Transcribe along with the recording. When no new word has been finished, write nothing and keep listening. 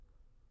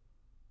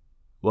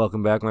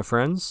Welcome back, my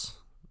friends.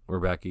 We're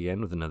back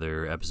again with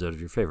another episode of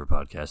your favorite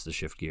podcast, The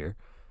Shift Gear.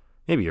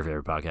 Maybe your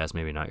favorite podcast,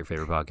 maybe not your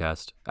favorite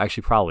podcast.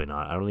 Actually, probably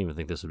not. I don't even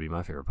think this would be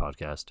my favorite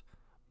podcast.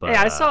 But, hey,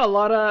 I saw a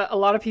lot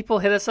of people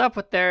hit us up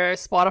with their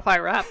Spotify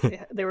Wrapped.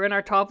 They were in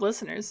our top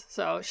listeners.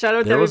 So shout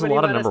out to there was a everybody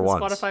lot of who number had us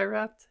in ones. Spotify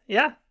Wrapped.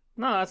 Yeah,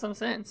 no, that's what I'm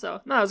saying.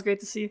 So no, it was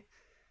great to see.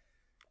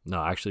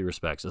 No, actually,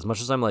 respects. As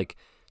much as I'm like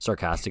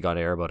sarcastic on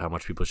air about how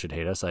much people should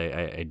hate us,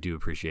 I do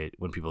appreciate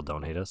when people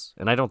don't hate us,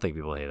 and I don't think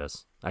people hate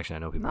us. Actually, I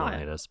know people don't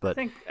hate us, but I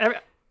think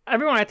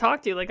everyone I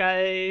talk to, like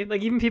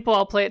even people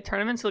I'll play at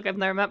tournaments, like I've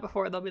never met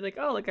before, they'll be like,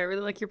 oh, like I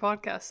really like your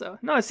podcast. So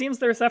no, it seems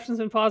the reception's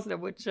been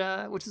positive, which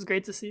is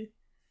great to see.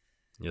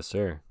 yes,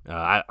 sir.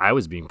 I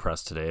was being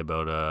pressed today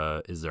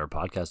about is there a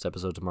podcast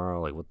episode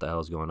tomorrow? Like, what the hell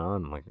is going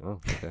on? I'm like,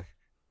 oh, okay.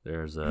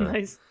 There's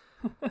Nice.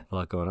 a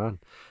lot going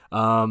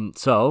on.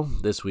 So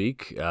this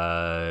week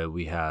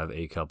we have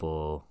a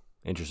couple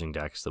interesting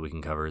decks that we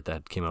can cover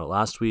that came out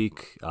last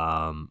week.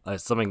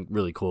 Something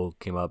really cool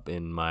came up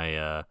in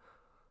my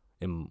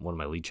in one of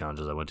my league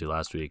challenges I went to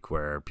last week,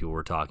 where people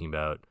were talking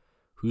about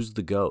who's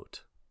the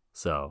GOAT.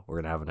 So we're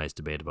gonna have a nice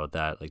debate about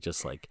that, like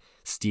just like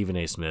Stephen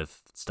A.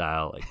 Smith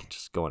style, like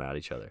just going at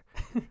each other.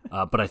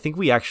 But I think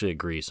we actually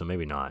agree, so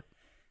maybe not.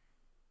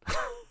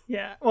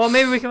 Yeah. Well,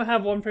 maybe we can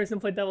have one person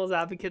play devil's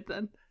advocate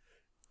then.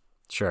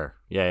 Sure.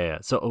 Yeah.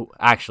 So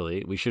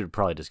actually, we should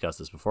probably discuss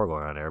this before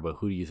going on air, but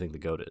who do you think the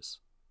GOAT is?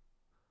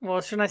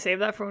 Well, shouldn't I save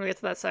that for when we get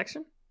to that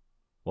section?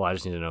 Well, I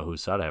just need to know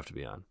whose side I have to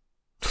be on.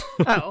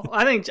 Oh,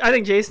 I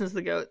think Jason's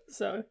the GOAT,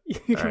 so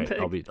you All can right, pick.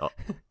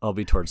 I'll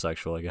be towards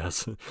sexual, I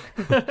guess.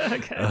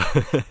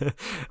 Okay.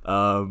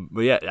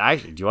 But yeah,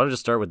 actually, do you want to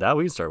just start with that?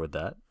 We can start with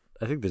that.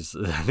 I think it's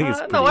pretty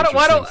no.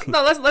 Why don't interesting.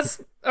 no? Let's.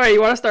 All right,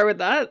 you want to start with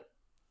that?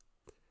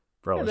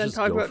 Bro, and let's then just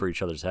talk go about- for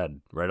each other's head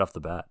right off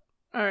the bat.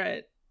 All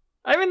right.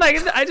 I mean, like,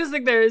 I just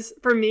think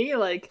for me,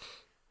 like,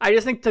 I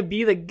just think to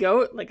be the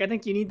GOAT, like, I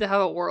think you need to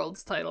have a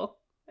Worlds title,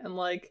 and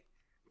like,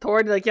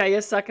 Tord, like, yeah, he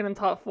is second in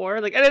top four,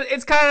 like, and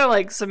it's kind of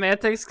like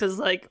semantics, because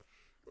like,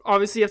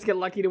 obviously you have to get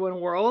lucky to win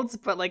Worlds,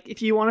 but like,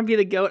 if you want to be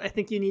the GOAT, I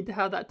think you need to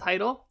have that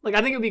title. Like,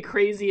 I think it would be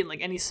crazy in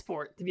like any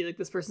sport to be like,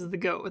 this person's the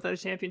GOAT without a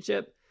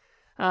championship.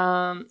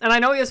 And I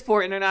know he has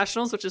 4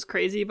 internationals, which is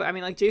crazy, but I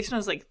mean, like, Jason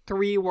has like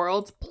 3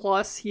 Worlds,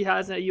 plus he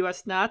has a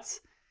US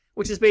Nats,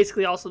 which is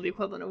basically also the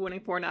equivalent of winning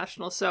 4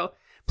 nationals. So,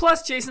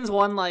 plus Jason's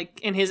won, like,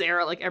 in his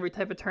era, like, every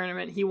type of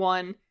tournament. He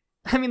won,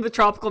 I mean, the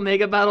Tropical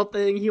Mega Battle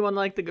thing. He won,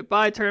 like, the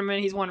Goodbye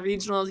tournament. He's won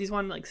regionals. He's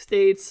won, like,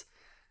 states.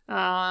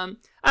 I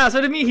don't know,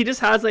 so to me, he just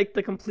has, like,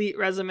 the complete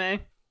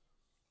resume.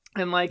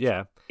 And, like,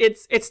 Yeah.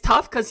 it's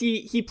tough because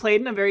he played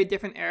in a very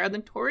different era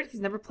than Tord.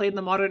 He's never played in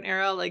the modern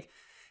era. Like,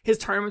 his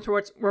tournaments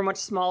were much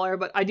smaller,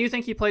 but I do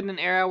think he played in an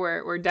era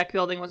where deck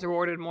building was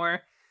rewarded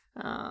more,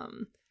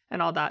 and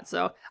all that.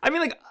 So, I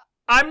mean, like,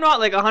 I'm not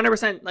like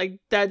 100%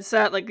 like dead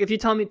set. Like, if you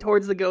tell me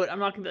Tord's the GOAT, I'm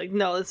not gonna be like,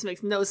 no, this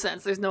makes no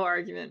sense. There's no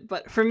argument.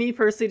 But for me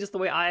personally, just the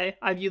way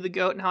I view the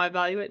GOAT and how I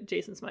value it,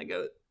 Jason's my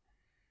GOAT.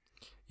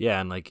 Yeah,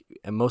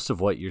 and most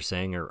of what you're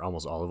saying, or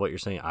almost all of what you're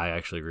saying, I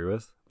actually agree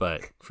with.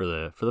 But for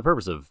the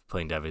purpose of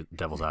playing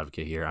devil's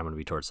advocate here, I'm going to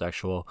be towards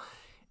sexual.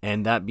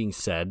 And that being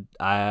said,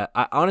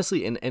 I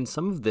honestly, and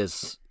some of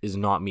this is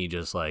not me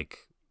just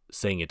like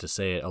saying it to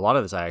say it. A lot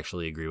of this I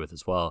actually agree with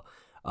as well.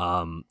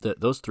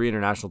 Those 3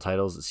 international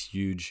titles is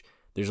huge.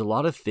 There's a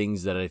lot of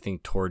things that I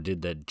think Tord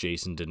did that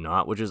Jason did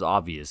not, which is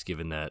obvious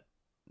given that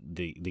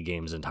the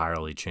game's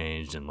entirely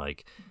changed, and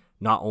like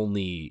not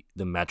only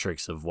the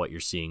metrics of what you're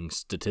seeing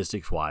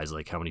statistics wise,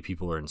 like how many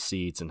people are in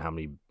seats and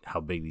how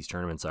big these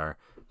tournaments are,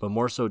 but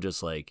more so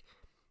just like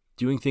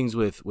doing things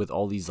with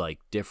all these like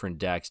different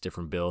decks,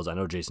 different builds. I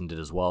know Jason did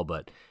as well,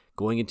 but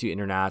going into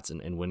internats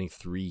and winning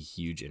 3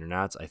 huge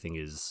internats, I think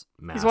is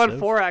massive. He's won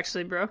 4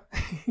 actually, bro.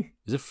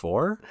 Is it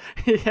 4?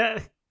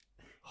 Yeah.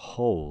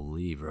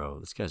 Holy bro,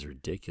 this guy's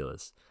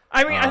ridiculous.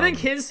 I mean, I think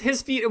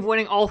his feat of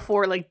winning all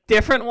 4 like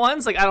different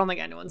ones, like I don't think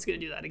anyone's gonna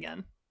do that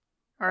again.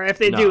 Or if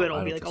they do,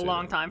 it'll be like a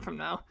long time from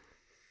now.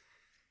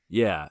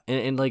 Yeah,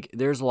 and like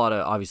there's a lot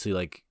of obviously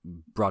like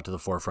brought to the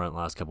forefront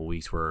last couple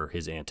weeks were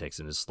his antics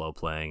and his slow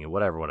playing and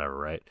whatever,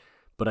 right?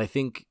 But I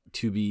think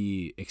to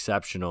be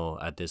exceptional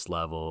at this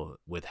level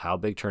with how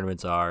big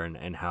tournaments are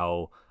and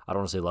how, I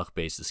don't want to say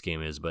luck-based this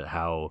game is, but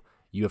how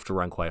you have to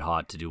run quite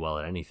hot to do well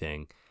at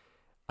anything,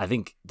 I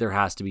think there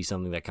has to be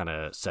something that kind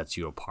of sets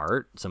you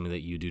apart, something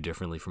that you do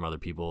differently from other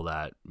people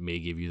that may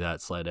give you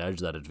that slight edge,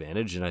 that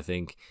advantage, and I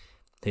think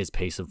his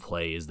pace of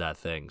play is that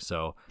thing.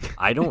 So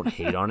I don't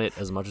hate on it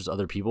as much as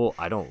other people.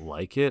 I don't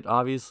like it,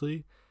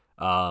 obviously.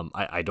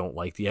 I don't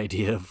like the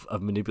idea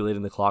of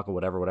manipulating the clock or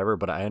whatever,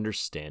 but I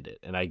understand it.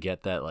 And I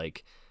get that,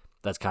 like,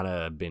 that's kind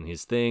of been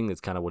his thing. That's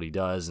kind of what he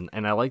does.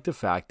 And I like the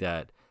fact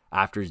that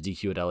after his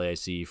DQ at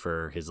LAIC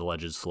for his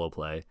alleged slow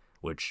play,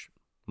 which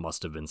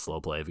must have been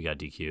slow play if he got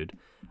DQ'd,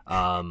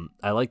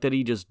 I like that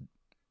he just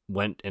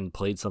went and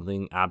played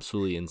something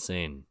absolutely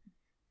insane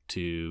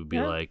to be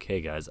like,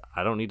 hey guys,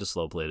 I don't need to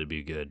slow play to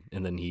be good.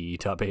 And then he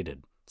top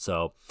 8'd.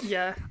 So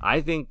Yeah.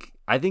 I think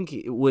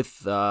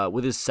with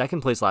his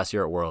second place last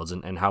year at Worlds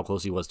and how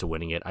close he was to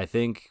winning it, I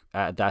think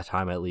at that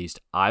time at least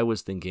I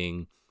was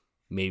thinking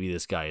maybe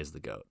this guy is the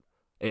GOAT.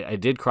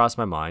 It did cross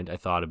my mind. I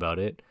thought about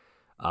it.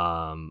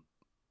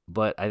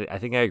 But I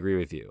think I agree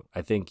with you.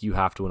 I think you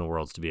have to win a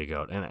Worlds to be a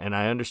GOAT. And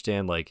I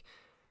understand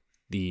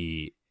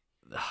I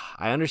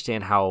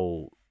understand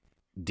how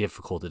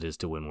difficult it is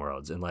to win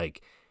Worlds, and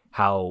like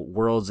how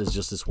Worlds is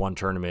just this one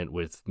tournament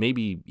with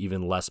maybe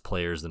even less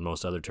players than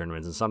most other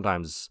tournaments, and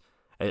sometimes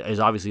it's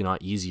obviously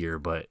not easier,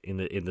 but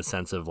in the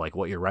sense of like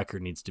what your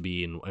record needs to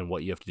be and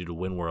what you have to do to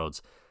win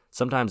Worlds,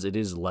 sometimes it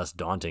is less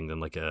daunting than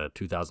like a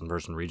 2,000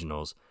 person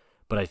regionals.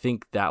 But I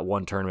think that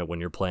one tournament when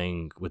you're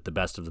playing with the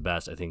best of the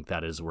best, I think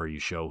that is where you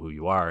show who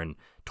you are. And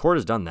Tord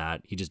has done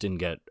that. He just didn't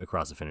get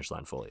across the finish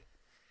line fully.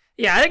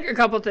 Yeah, I think a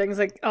couple things,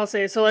 like, I'll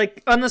say. So,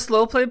 like, on the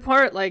slow play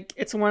part, like,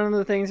 it's one of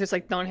the things, just,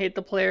 like, don't hate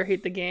the player,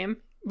 hate the game.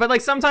 But, like,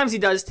 sometimes he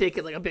does take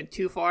it, like, a bit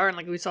too far. And,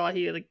 like, we saw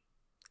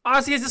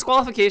honestly, his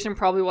disqualification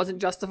probably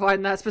wasn't justified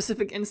in that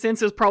specific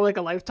instance. It was probably, like,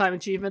 a lifetime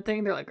achievement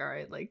thing. They're like, all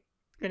right, like,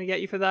 gonna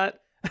get you for that.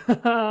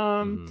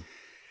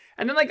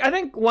 And then, like, I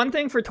think one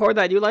thing for Tord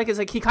that I do like is,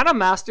 like, he kind of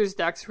masters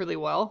decks really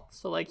well.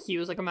 So, like, he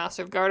was, like, a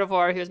master of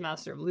Gardevoir. He was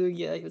master of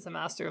Lugia. He was a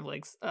master of,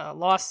 like,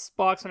 Lost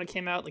Box when it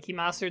came out. Like, he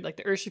mastered, like,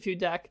 the Urshifu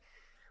deck,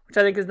 which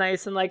I think is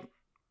nice. And, like,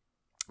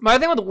 my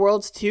other thing with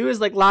Worlds, too, is,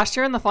 like, last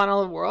year in the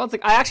final of Worlds,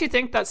 like, I actually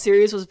think that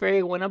series was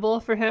very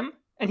winnable for him.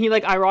 And he,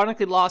 like,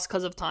 ironically lost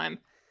because of time.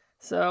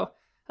 So,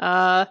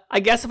 I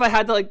guess if I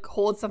had to, like,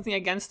 hold something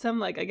against him,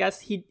 like, I guess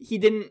he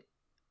didn't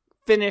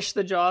finish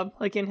the job,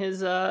 like, in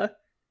his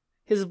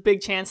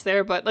big chance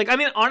there. But, like, I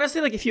mean,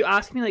 honestly, like, if you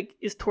ask me, like,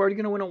 is Tord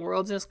gonna win a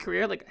Worlds in his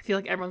career, like, I feel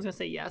like everyone's gonna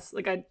say yes.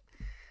 Like, I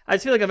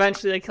just feel like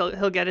eventually, like,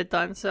 he'll get it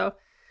done. So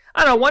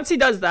I don't know, once he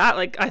does that,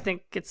 like, I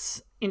think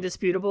it's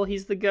indisputable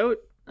he's the GOAT.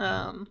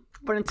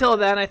 But until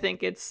then, I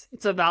think it's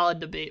a valid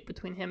debate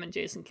between him and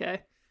Jason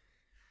K.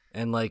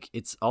 And like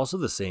it's also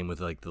the same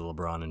with like the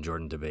LeBron and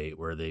Jordan debate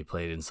where they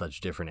played in such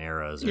different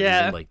eras. Or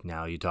Yeah. even, like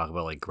now you talk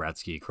about like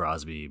Gretzky,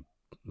 Crosby,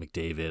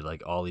 McDavid,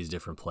 like all these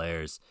different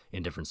players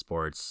in different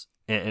sports.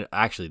 And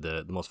actually,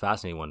 the most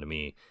fascinating one to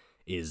me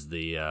is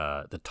the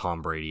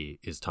Tom Brady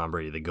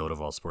the GOAT of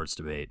all sports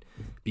debate,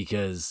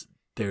 because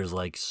there's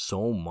like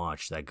so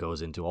much that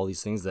goes into all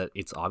these things that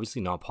it's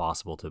obviously not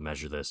possible to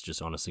measure this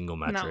just on a single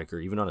metric or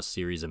even on a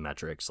series of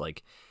metrics.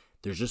 Like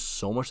there's just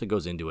so much that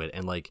goes into it.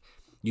 And like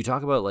you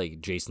talk about like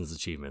Jason's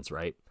achievements,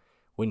 right?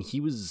 When he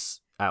was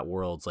at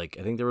Worlds, like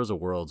I think there was a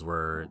Worlds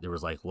where there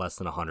was like less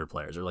than 100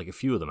 players, or like a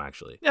few of them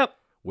actually. Yep.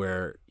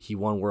 Where he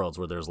won Worlds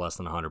where there's less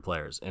than 100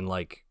 players. And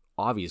like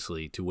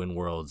obviously to win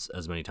Worlds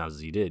as many times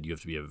as he did, you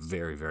have to be a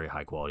very, very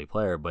high quality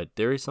player. But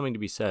there is something to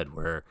be said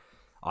where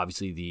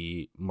obviously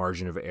the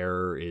margin of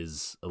error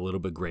is a little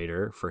bit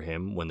greater for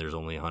him when there's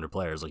only 100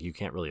 players. Like you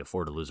can't really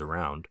afford to lose a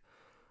round.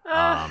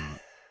 I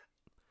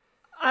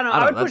don't know.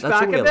 I would push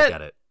back a bit. Look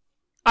at it.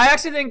 I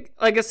actually think,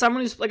 like, as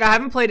someone who's, like, I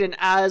haven't played in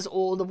as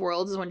old of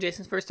Worlds as when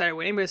Jason first started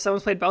winning, but if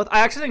someone's played both, I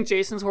actually think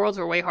Jason's Worlds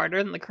are way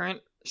harder than the current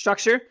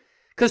structure.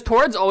 Because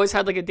Tord's always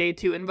had, like, a day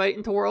 2 invite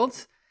into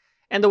Worlds.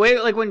 And the way,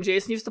 like, when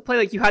Jason used to play,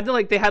 like, you had to,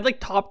 like, they had, like,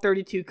 top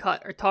 32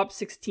 cut or top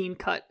 16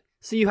 cut.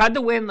 So you had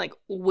to win, like,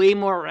 way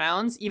more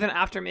rounds, even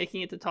after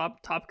making it to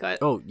top cut.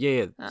 Oh,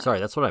 yeah. Sorry,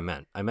 that's what I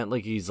meant. I meant,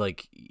 like, he's,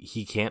 like,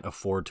 he can't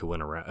afford to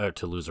win a round,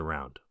 to lose a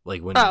round.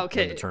 Like, when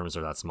the tournaments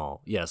are that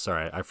small. Yeah,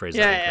 sorry, I phrased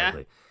that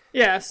incorrectly.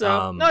 Yeah,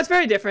 so, no, it's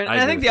very different.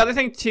 And I think the other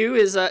thing, too,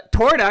 is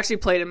Tord actually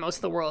played in most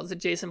of the Worlds that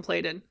Jason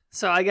played in.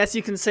 So I guess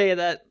you can say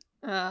that,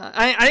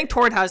 I think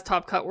Tord has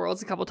top cut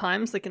Worlds a couple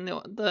times, like in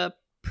the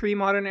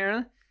pre-modern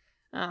era.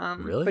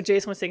 Really? But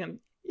Jason was taking,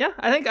 yeah,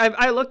 I think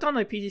I looked on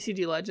like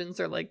PTCG Legends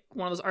or like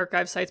one of those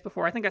archive sites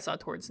before. I think I saw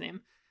Tord's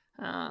name.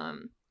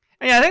 And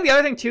yeah, I think the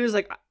other thing, too, is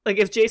like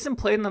if Jason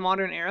played in the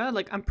modern era,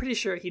 like I'm pretty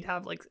sure he'd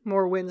have like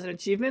more wins and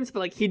achievements, but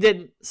like he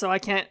didn't. So I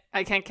can't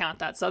count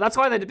that. So that's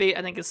why the debate,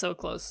 I think, is so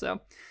close.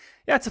 So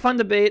yeah, it's a fun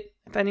debate.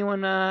 If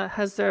anyone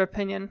has their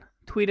opinion,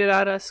 tweet it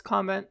at us,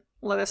 comment,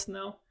 let us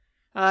know.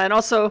 And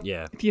also,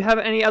 if you have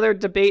any other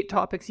debate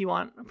topics you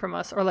want from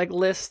us or like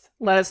list,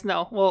 let us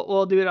know.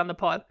 We'll do it on the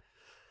pod.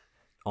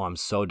 Oh, I'm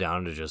so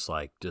down to just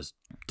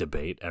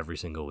debate every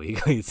single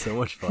week. It's so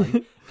much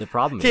fun. The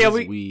problem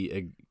is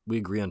we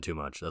agree on too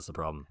much. That's the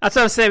problem. That's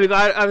what I was saying. We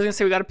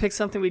got to pick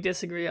something we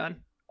disagree on.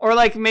 Or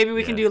like maybe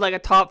we can do like a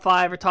top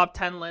 5 or top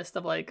 10 list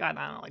of like, I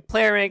don't know, like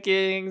player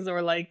rankings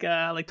or like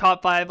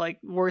top 5 like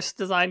worst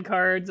design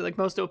cards or like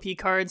most OP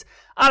cards.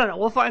 I don't know.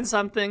 We'll find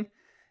something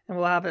and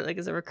we'll have it like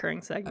as a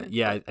recurring segment.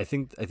 I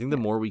think the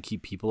more we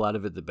keep people out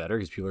of it, the better,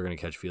 because people are gonna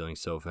catch feelings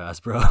so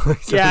fast, bro.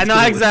 Yeah,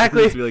 no,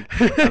 exactly. Be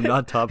like, I'm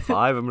not top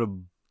 5.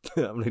 I'm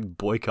gonna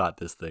boycott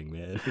this thing,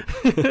 man.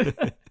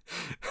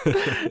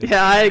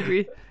 Yeah, I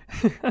agree.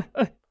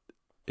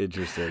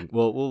 Interesting.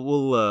 Well,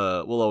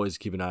 we'll always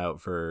keep an eye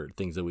out for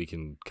things that we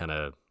can kind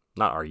of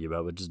not argue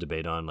about, but just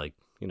debate on, like,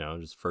 you know,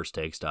 just first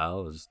take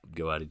style, just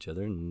go at each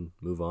other and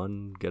move on,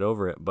 and get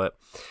over it. But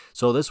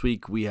so this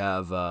week we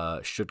have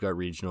Stuttgart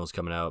Regionals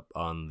coming out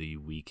on the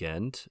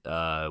weekend.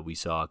 We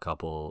saw a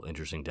couple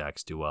interesting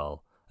decks do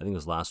well I think it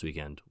was last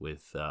weekend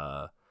with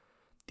the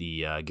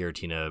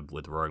Giratina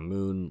with Roaring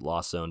Moon,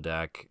 Lost Zone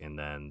deck, and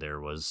then there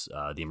was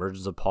the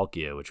emergence of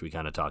Palkia, which we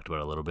kind of talked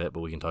about a little bit,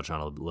 but we can touch on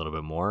a little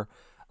bit more.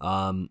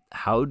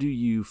 How do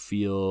you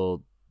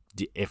feel,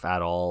 if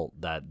at all,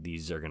 that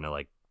these are going to,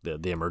 like,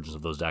 the emergence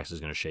of those decks is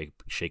going to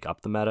shake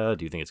up the meta?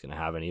 Do you think it's going to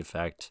have any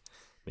effect?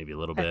 Maybe a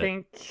little bit? I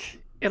think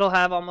it'll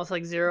have almost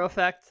like zero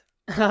effect.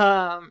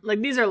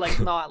 Like, these are like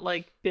not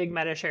like big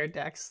meta share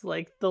decks.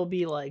 Like, they'll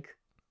be like,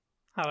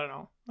 I don't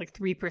know, like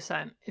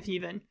 3% if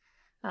even.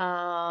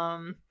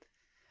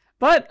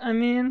 But I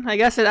mean, I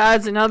guess it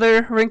adds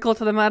another wrinkle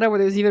to the meta where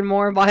there's even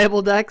more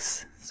viable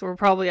decks. So we're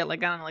probably at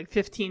like, I don't know, like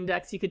 15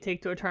 decks you could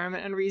take to a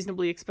tournament and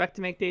reasonably expect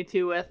to make day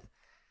 2 with.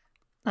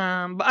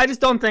 But I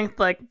just don't think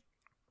like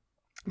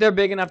they're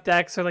big enough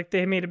decks or like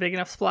they made a big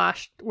enough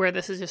splash where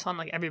this is just on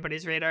like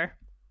everybody's radar.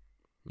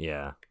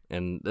 Yeah,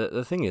 and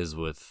the thing is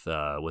with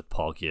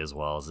Palkia as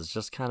well is it's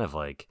just kind of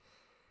like,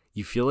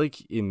 you feel like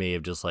it may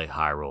have just like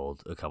high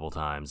rolled a couple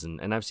times,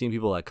 and I've seen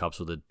people at cups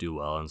with it do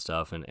well and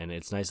stuff, and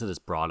it's nice that it's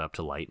brought up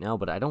to light now,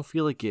 but I don't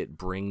feel like it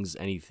brings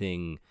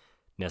anything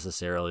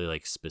necessarily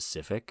like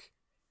specific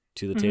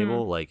to the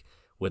table. Like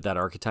with that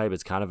archetype,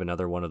 it's kind of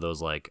another one of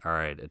those like, all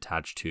right,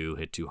 attach 2,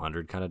 hit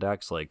 200 kind of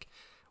decks. Like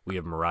we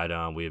have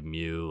Miraidon, we have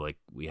Mew, like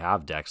we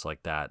have decks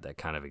like that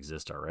kind of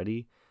exist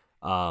already.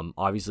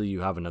 Obviously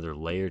you have another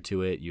layer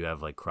to it. You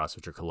have like Cross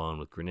Switcher Cologne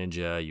with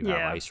Greninja, you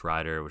have Ice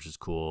Rider, which is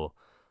cool.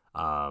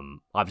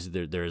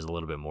 Obviously there is a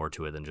little bit more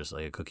to it than just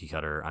like a cookie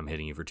cutter, I'm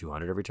hitting you for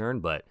 200 every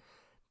turn, but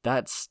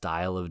that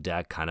style of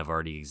deck kind of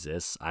already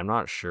exists. I'm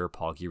not sure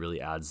Palkia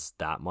really adds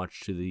that much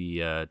to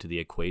the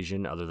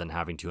equation other than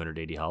having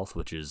 280 health,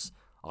 which is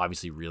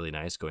obviously really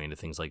nice going into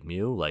things like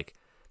Mew. Like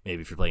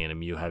maybe if you're playing in a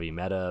Mew heavy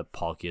meta,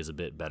 Palkia is a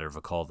bit better of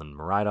a call than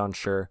Miraidon,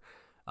 sure.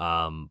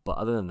 But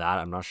other than that,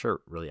 I'm not sure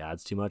it really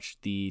adds too much.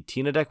 The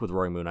Tina deck with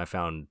Roaring Moon I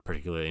found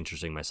particularly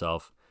interesting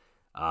myself.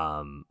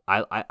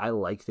 I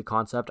like the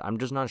concept. I'm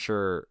just not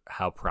sure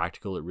how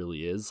practical it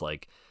really is.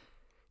 Like,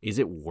 is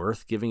it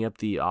worth giving up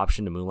the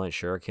option to Moonlight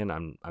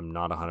Shuriken? I'm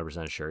not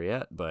 100% sure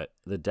yet, but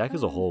the deck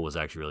as a whole was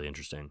actually really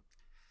interesting.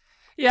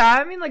 Yeah,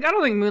 I mean, like, I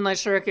don't think Moonlight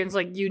Shuriken's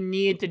like, you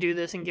need to do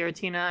this in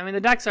Giratina. I mean,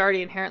 the deck's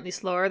already inherently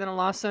slower than a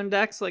Lost Zone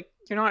deck, so, like,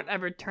 you're not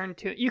ever turn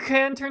 2. You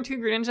can turn 2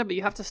 Greninja, but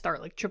you have to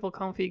start, like, triple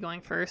Comfy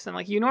going first, and,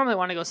 like, you normally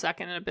want to go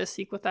second in Abyss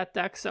Seek with that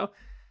deck, so,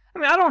 I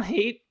mean, I don't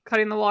hate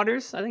cutting the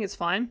waters. I think it's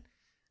fine.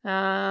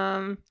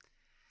 I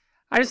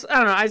don't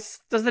know.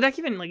 Does the deck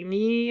even like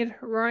need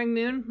Roaring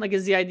Moon? Like,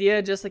 is the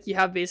idea just like you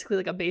have basically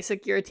like a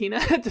basic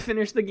Giratina to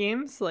finish the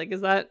games? Like,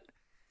 is that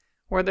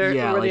where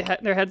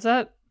their heads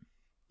at?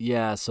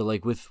 Yeah. So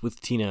like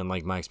with Tina and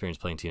like my experience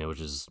playing Tina,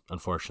 which is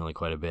unfortunately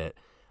quite a bit.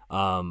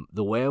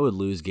 The way I would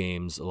lose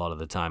games a lot of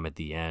the time at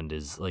the end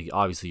is like,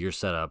 obviously you're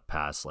set up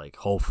past like,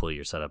 hopefully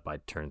you're set up by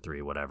turn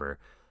 3, whatever.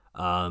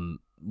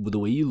 The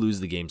way you lose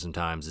the game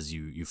sometimes is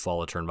you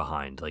fall a turn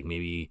behind. Like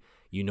maybe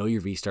you know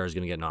your V-Star is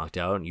going to get knocked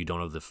out and you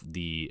don't have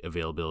the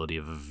availability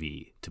of a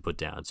V to put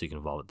down so you can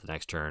evolve it the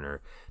next turn,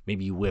 or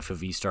maybe you whiff a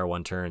V-Star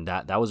one turn.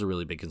 That was a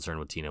really big concern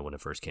with Tina when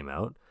it first came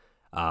out.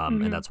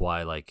 And that's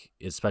why, like,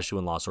 especially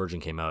when Lost Origin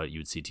came out, you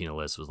would see Tina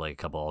lists with like a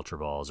couple Ultra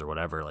Balls or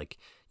whatever. Like,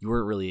 you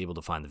weren't really able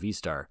to find the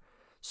V-Star.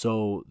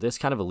 So this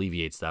kind of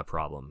alleviates that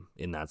problem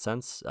in that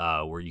sense,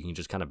 where you can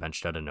just kind of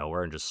bench it out of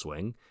nowhere and just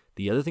swing.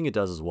 The other thing it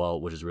does as well,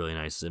 which is really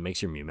nice, is it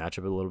makes your Mew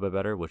matchup a little bit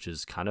better, which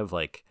is kind of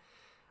like,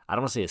 I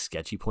don't want to say a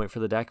sketchy point for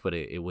the deck, but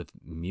it with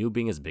Mew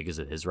being as big as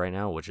it is right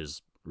now, which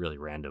is really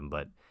random,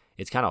 but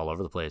it's kind of all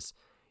over the place.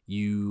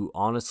 You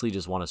honestly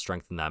just want to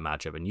strengthen that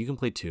matchup, and you can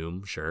play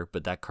Tomb, sure,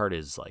 but that card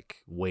is like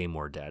way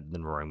more dead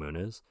than Roaring Moon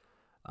is.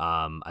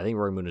 I think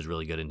Roaring Moon is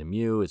really good into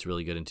Mew. It's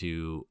really good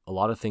into a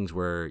lot of things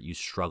where you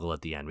struggle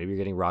at the end. Maybe you're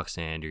getting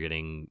Roxanne, you're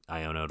getting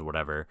Iono or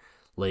whatever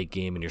late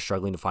game, and you're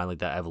struggling to find like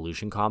that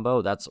evolution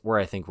combo. That's where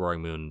I think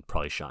Roaring Moon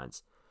probably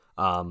shines.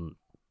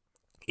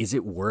 Is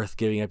it worth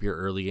giving up your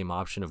early game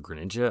option of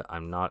Greninja?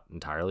 I'm not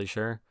entirely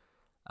sure.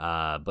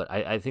 But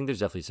I think there's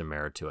definitely some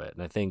merit to it.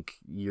 And I think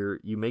you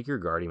make your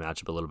Guardy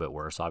matchup a little bit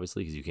worse,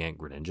 obviously, because you can't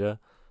Greninja.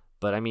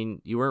 But I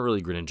mean, you weren't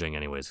really Greninjaing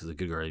anyways, because a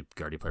good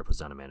Guardy player puts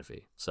down a mana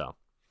fee. So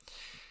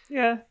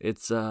yeah,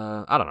 it's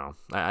I don't know.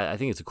 I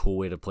think it's a cool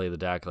way to play the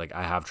deck. Like,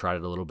 I have tried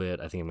it a little bit.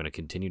 I think I'm going to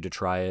continue to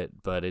try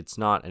it, but it's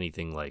not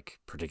anything like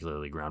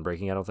particularly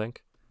groundbreaking, I don't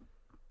think.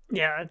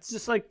 Yeah, it's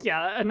just like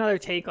another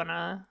take on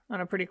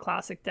a pretty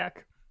classic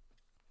deck.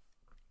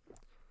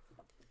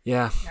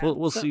 Yeah,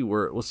 we'll see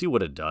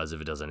what it does, if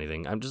it does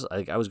anything. I'm just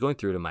like, I was going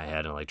through it in my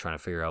head and like trying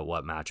to figure out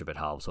what matchup it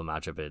helps, what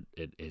matchup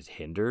it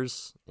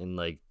hinders, and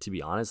like, to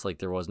be honest, like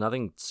there was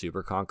nothing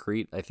super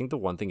concrete. I think the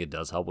one thing it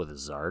does help with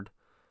is Zard.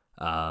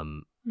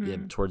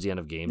 Towards the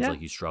end of games,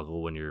 like you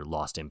struggle when you're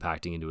lost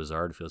impacting into a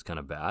Zard. It feels kind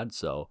of bad.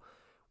 So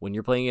when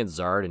you're playing against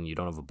Zard and you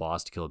don't have a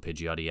boss to kill a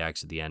Pidgeot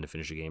EX at the end to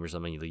finish a game or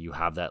something, you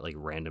have that like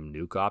random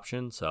nuke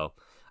option. So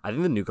I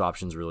think the nuke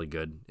option is really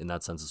good in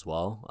that sense as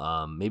well.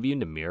 Maybe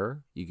into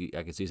Mirror,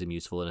 I could see some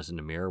usefulness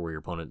into Mirror where your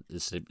opponent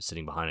is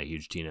sitting behind a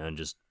huge Tina and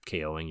just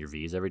KOing your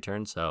Vs every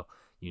turn. So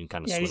you can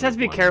kind of you just have to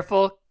be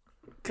careful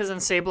because then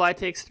Sableye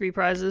takes 3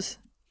 prizes.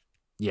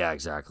 Yeah,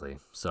 exactly.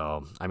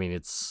 So I mean,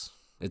 it's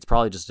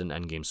probably just an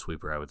endgame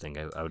sweeper. I would think.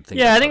 I would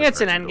think. Yeah, I that's think how the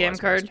it's an cards endgame utilize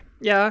card. most.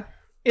 Yeah.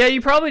 Yeah,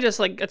 you probably just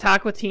like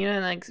attack with Tina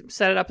and like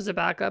set it up as a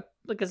backup.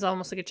 Like it's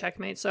almost like a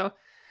checkmate. So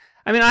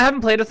I mean I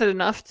haven't played with it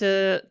enough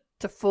to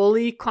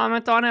fully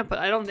comment on it, but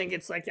I don't think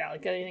it's like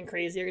like anything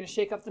crazy. You're gonna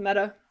shake up the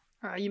meta.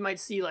 You might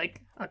see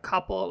like a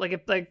couple, like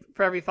if like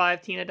for every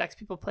 5 Tina decks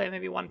people play,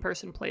 maybe one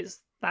person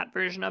plays that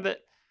version of it.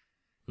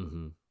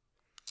 Mm-hmm.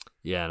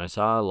 Yeah, and I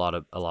saw a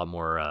lot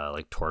more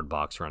like Tord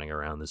box running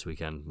around this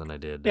weekend than I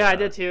did. Yeah, I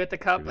did too at the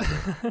cup.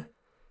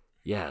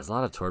 Yeah, there's a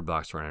lot of Tord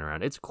box running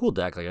around. It's a cool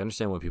deck. Like I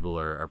understand when people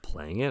are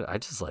playing it. I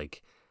just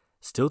like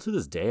still to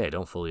this day I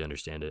don't fully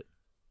understand it.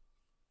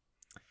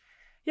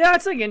 Yeah,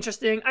 it's like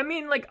interesting. I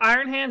mean, like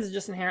Iron Hands is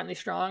just inherently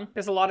strong.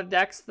 There's a lot of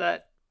decks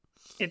that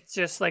it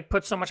just like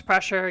puts so much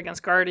pressure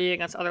against Guardy,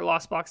 against other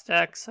Lost Box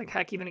decks, like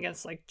heck, even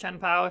against like Chen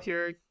Pao if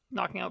you're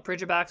knocking out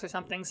Bridgebacks or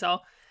something. So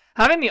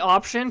having the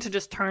option to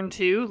just turn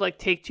 2, like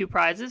take 2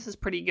 prizes is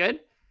pretty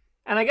good.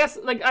 And I guess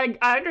like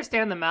I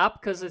understand the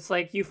map because it's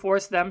like you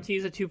force them to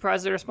use a 2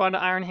 prize to respond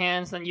to Iron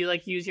Hands, then you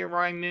like use your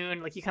Roaring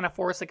Moon, like you kind of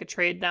force like a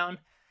trade down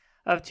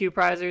of 2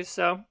 prizers.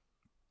 So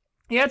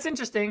yeah, it's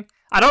interesting.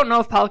 I don't know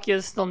if Palkia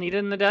is still needed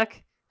in the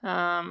deck,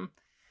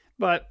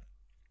 but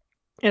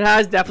it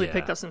has definitely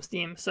picked up some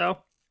steam. So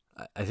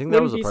I think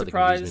that was the part that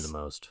confused me the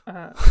most.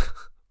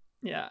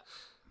 Yeah,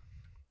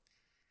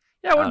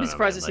 I wouldn't be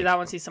surprised to see that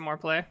one see some more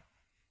play.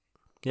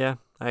 Yeah,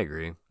 I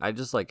agree. I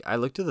just like I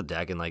looked at the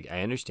deck and like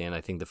I understand. I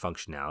think the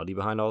functionality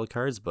behind all the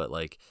cards, but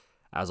like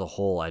as a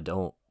whole, I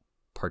don't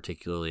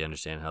particularly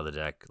understand how the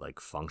deck like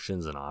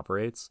functions and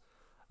operates.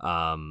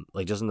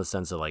 Like just in the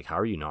sense of like how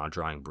are you not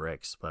drawing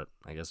bricks? But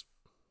I guess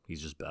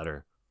he's just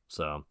better.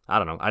 So I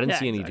don't know. I didn't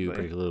see any do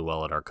particularly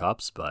well at our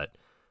cups, but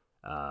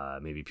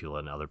maybe people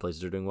in other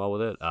places are doing well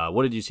with it.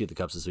 What did you see at the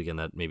cups this weekend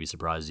that maybe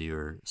surprised you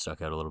or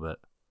stuck out a little bit?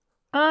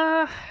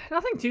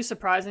 Nothing too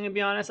surprising to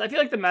be honest. I feel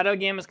like the meta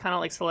game is kind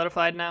of like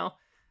solidified now.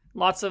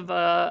 Lots of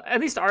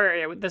at least our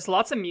area, there's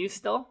lots of Mew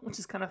still, which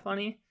is kind of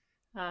funny.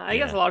 I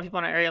guess a lot of people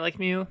in our area like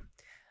Mew.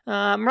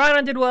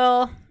 Miraidon did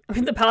well. I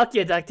mean, the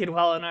Palkia deck did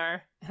well in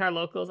our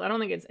locals. I don't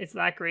think it's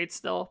that great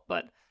still,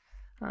 but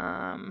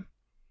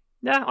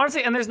yeah,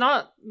 honestly, and there's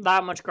not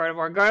that much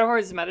Gardevoir.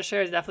 Gardevoir's meta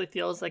share definitely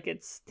feels like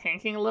it's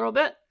tanking a little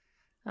bit.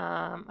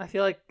 I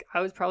feel like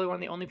I was probably one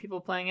of the only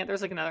people playing it.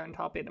 There's like another in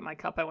top 8 at my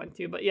cup I went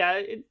to, but yeah,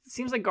 it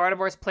seems like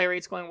Gardevoir's play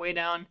rate's going way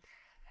down.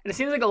 And it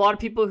seems like a lot of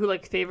people who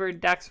like favored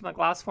decks from like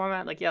last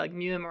format, like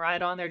Mew and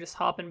Miraidon, they're just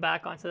hopping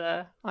back onto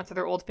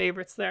their old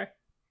favorites there.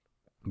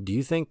 Do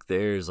you think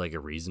there's like a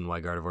reason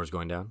why Gardevoir's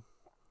going down?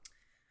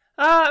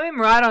 I mean,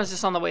 Miraidon's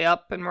just on the way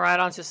up, and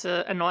Miraidon's just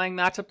an annoying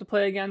matchup to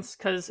play against,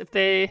 because if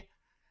they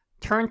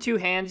turn 2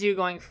 hands you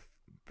going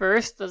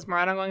first, does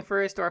Miraidon going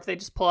first, or if they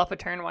just pull off a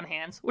turn 1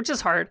 hands, which is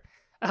hard,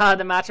 the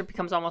matchup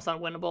becomes almost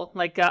unwinnable.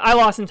 Like, I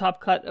lost in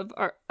top cut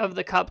of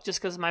the cup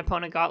just because my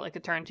opponent got like a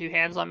turn 2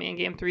 hands on me in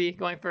game 3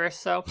 going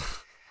first, so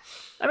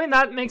I mean,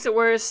 that makes it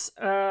worse.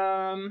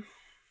 I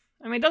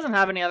mean, it doesn't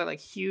have any other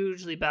like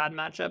hugely bad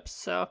matchups,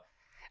 so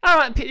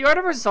I don't know.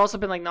 Gardevoir has also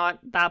been like not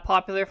that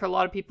popular for a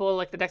lot of people.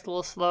 Like the deck's a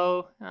little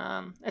slow.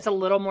 It's a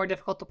little more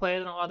difficult to play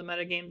than a lot of the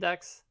metagame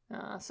decks.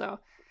 So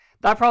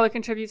that probably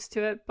contributes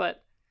to it.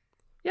 But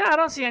yeah, I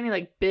don't see any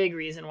like big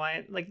reason why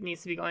it like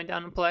needs to be going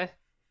down in play.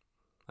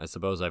 I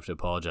suppose I have to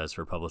apologize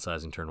for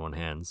publicizing turn 1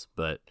 hands,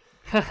 but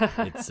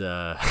it's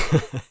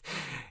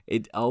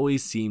it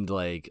always seemed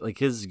like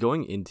because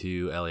going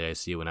into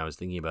LAIC when I was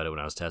thinking about it when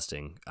I was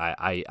testing,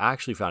 I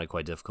actually found it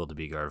quite difficult to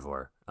beat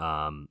Gardevoir.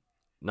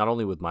 Not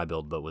only with my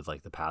build, but with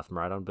like the Path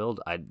Miraidon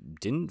build, I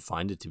didn't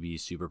find it to be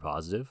super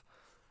positive.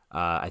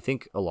 I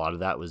think a lot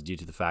of that was due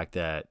to the fact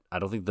that I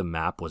don't think the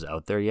map was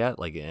out there yet,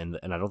 like, and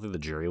I don't think the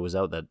jury was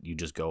out that you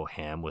just go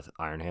ham with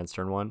Iron Hands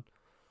turn 1.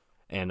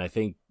 And I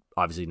think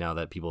obviously now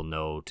that people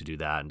know to do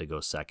that and to go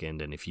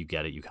second, and if you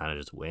get it, you kind of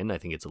just win. I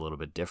think it's a little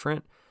bit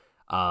different.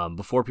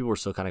 Before people were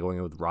still kind of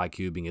going with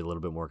Raikou being a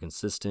little bit more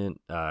consistent.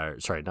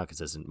 Sorry, not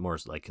consistent, more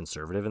like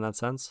conservative in that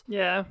sense.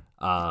 Yeah.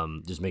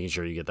 Just making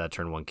sure you get that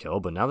turn 1 kill.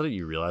 But now that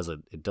you realize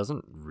that it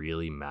doesn't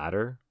really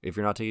matter if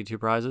you're not taking 2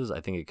 prizes, I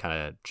think it kind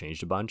of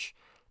changed a bunch.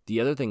 The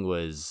other thing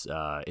was,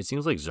 it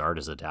seems like Zard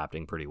is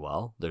adapting pretty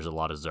well. There's a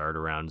lot of Zard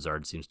around.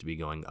 Zard seems to be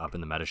going up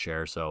in the meta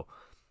share, so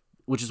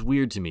which is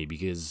weird to me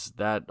because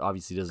that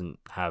obviously doesn't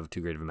have too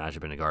great of a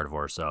matchup in a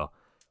Gardevoir. So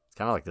it's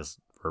kind of like this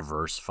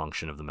reverse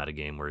function of the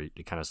metagame where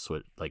it kind of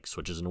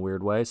switches in a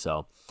weird way.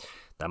 So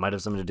that might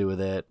have something to do with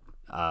it.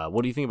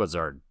 What do you think about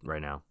Zard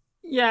right now?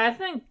 Yeah, I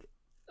think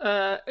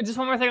just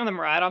one more thing on the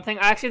Miraidon thing.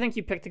 I actually think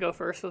you picked to go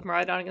first with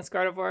Miraidon against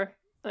Gardevoir.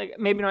 Like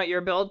maybe not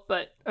your build,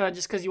 but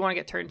just because you want to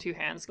get turn 2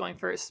 hands going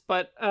first.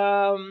 But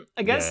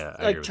I guess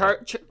like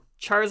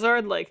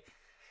Charizard, like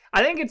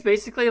I think it's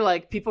basically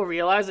like people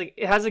realize like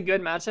it has a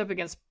good matchup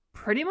against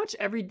pretty much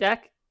every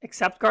deck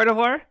except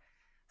Gardevoir.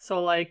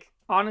 So like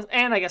honest,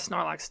 and I guess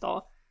Snorlax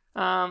stall.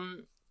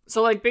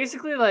 So like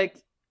basically like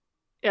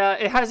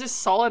it has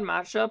just solid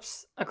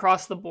matchups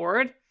across the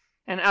board.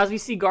 And as we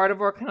see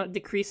Gardevoir kind of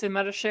decrease in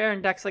meta share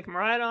and decks like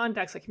Miraidon,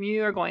 decks like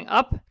Mew are going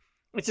up,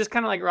 it's just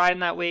kind of like riding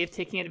that wave,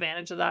 taking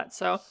advantage of that.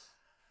 So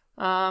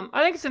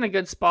I think it's in a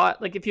good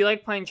spot. Like if you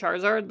like playing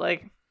Charizard,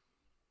 like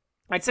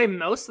I'd say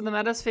most of the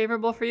meta is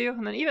favorable for you,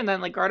 and then even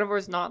then, like Gardevoir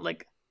is not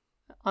like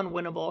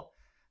unwinnable.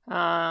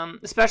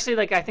 Especially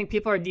like I think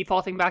people are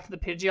defaulting back to the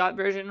Pidgeot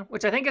version,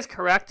 which I think is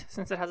correct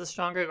since it has a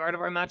stronger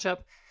Gardevoir matchup.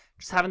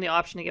 Just having the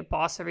option to get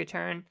boss every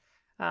turn.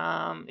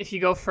 If you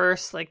go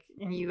first, like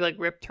and you like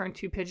rip turn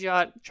 2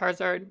 Pidgeot,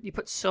 Charizard, you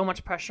put so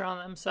much pressure on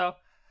them. So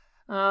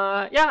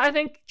yeah, I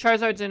think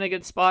Charizard's in a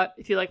good spot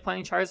if you like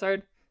playing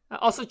Charizard.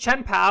 Also,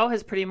 Chen Pao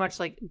has pretty much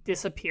like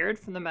disappeared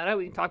from the meta.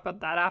 We can talk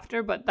about that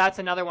after, but that's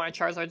another one of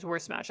Charizard's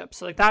worst matchups.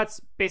 So like that's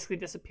basically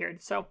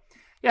disappeared. So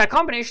yeah, a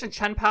combination of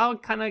Chen Pao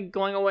kind of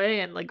going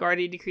away and like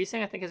Guardy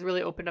decreasing, I think has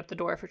really opened up the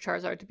door for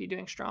Charizard to be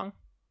doing strong.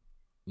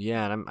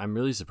 Yeah, and I'm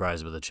really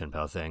surprised with the Chen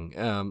Pao thing.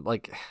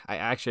 Like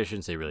I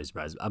shouldn't say really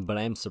surprised, but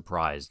I am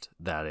surprised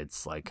that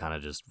it's like kind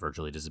of just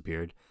virtually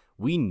disappeared.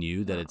 We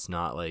knew that it's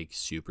not like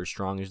super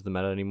strong as the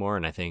meta anymore,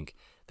 and I think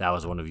that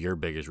was one of your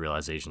biggest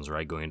realizations,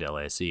 right, going into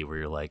LASC, where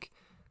you're like,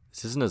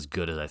 this isn't as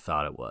good as I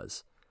thought it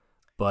was.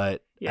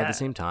 But at the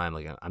same time,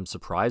 like I'm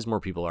surprised more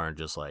people aren't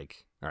just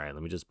like, all right,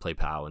 let me just play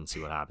POW and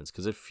see what happens,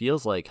 because it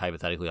feels like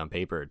hypothetically on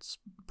paper it's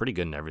pretty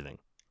good in everything.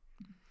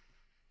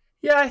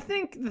 Yeah, I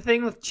think the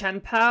thing with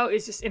Chen Pao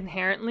is just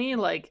inherently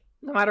like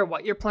no matter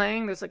what you're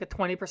playing, there's like a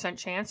 20%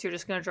 chance you're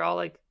just gonna draw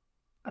like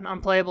an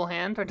unplayable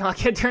hand or not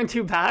get turn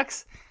 2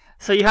 backs.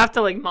 So you have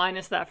to like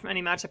minus that from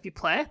any matchup you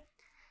play.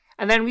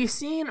 And then we've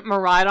seen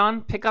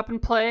Miraidon pick up and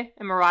play,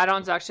 and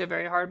Miraidon's actually a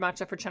very hard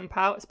matchup for Chen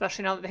Pao,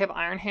 especially now that they have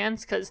Iron Hands,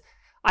 because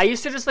I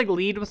used to just like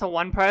lead with a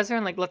 1-prizer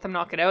and like let them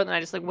knock it out, and I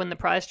just like win the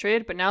prize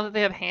trade. But now that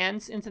they have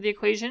hands into the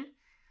equation,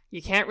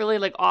 you can't really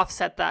like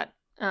offset that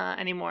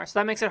anymore. So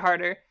that makes it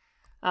harder.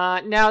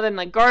 Now then,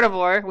 like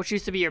Gardevoir, which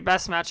used to be your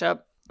best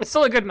matchup, it's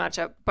still a good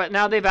matchup, but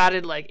now they've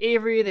added like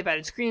Avery, they've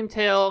added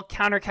Screamtail,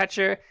 Counter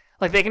Catcher,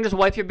 like they can just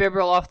wipe your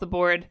Bibarel off the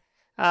board,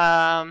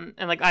 and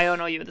like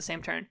Iono you at the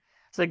same turn.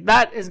 So like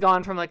that has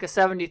gone from like a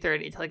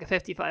 70-30 to like a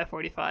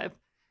 55-45.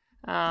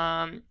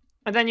 And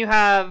then you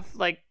have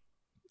like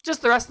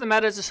just the rest of the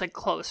meta is just like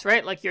close,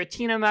 right? Like your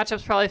Tina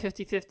matchup's probably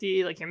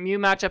 50-50, like your Mew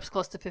matchup's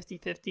close to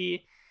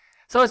 50-50.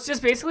 So it's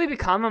just basically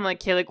become, I'm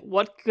like, okay, like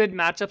what good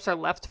matchups are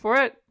left for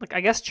it? Like I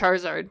guess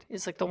Charizard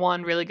is like the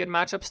one really good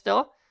matchup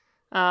still.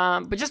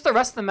 But just the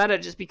rest of the meta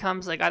just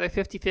becomes like either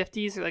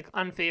 50-50s or like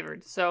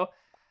unfavored. So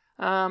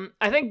I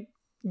think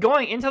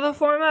going into the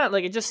format,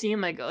 like it just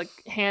seemed like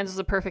hands is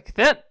a perfect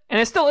fit, and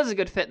it still is a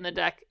good fit in the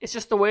deck. It's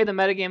just the way the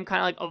metagame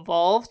kind of like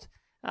evolved,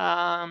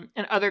 and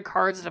other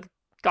cards that have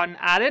gotten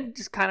added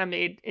just kind of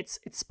made its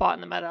spot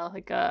in the meta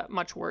like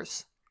much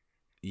worse.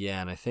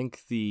 Yeah, and I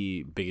think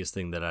the biggest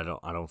thing that I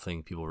don't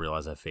think people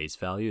realize at face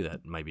value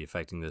that might be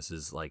affecting this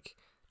is like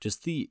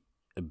just the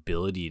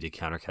ability to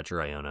counter catch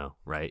your Iono,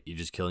 right? You're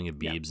just killing a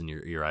Beebs and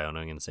you're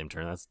Ionoing in the same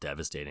turn. That's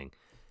devastating.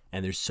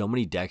 And there's so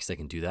many decks that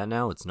can do that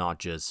now. It's not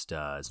just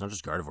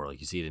Gardevoir.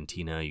 Like you see it in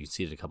Tina, you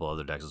see it in a couple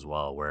other decks as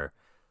well, where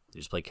you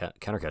just play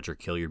counter catcher,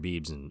 kill your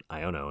Beebs and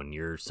Iono, and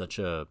you're such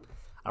a,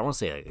 I don't want to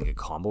say a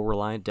combo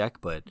reliant deck,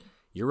 but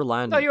you're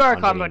reliant. No, you are on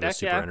a combo getting the deck,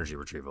 super yeah. energy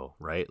retrieval,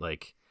 right?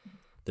 Like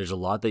there's a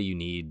lot that you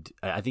need.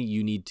 I think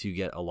you need to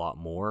get a lot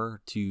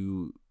more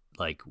to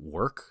like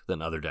work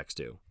than other decks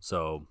do.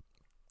 So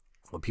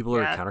when people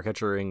are counter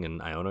catchering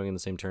and Ionoing in the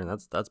same turn,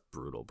 that's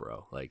brutal,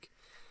 bro. Like.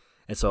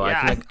 And so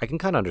I can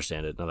kind of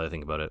understand it now that I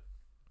think about it.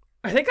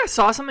 I think I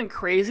saw something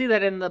crazy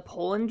that in the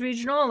Poland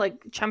regional,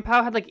 like Chen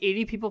Pao had like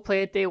 80 people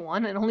play at day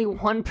 1 and only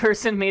one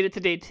person made it to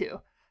day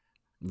 2.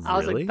 Really? I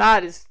was like,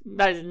 that is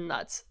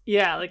nuts.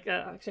 Yeah, like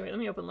actually, wait, let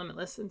me open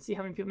Limitless and see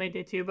how many people made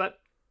day 2. But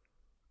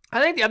I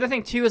think the other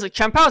thing too is like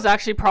Chen Pao is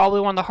actually probably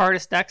one of the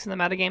hardest decks in the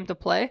metagame to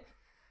play.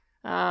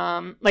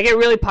 Like it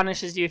really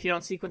punishes you if you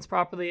don't sequence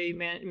properly, you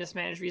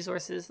mismanage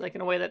resources like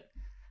in a way that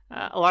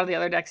a lot of the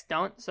other decks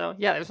don't. So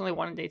yeah, there's only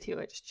one in day 2.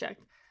 I just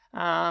checked. So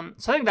I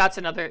think that's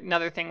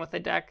another thing with the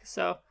deck.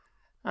 So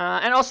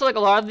and also like a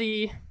lot of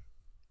the,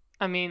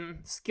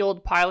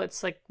 skilled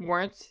pilots like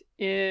weren't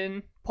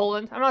in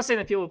Poland. I'm not saying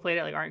that people who played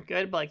it like aren't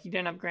good, but like you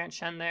didn't have Grant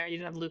Shen there, you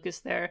didn't have Lucas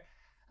there.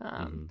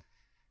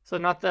 So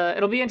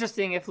it'll be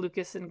interesting if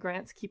Lucas and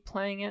Grant keep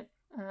playing it.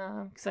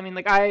 Because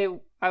I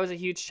was a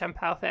huge Chen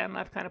Pao fan, and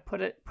I've kind of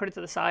put it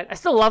to the side. I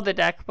still love the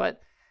deck, but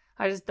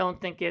I just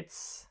don't think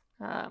it's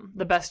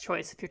the best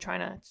choice if you're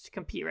trying to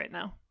compete right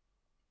now.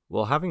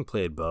 Well, having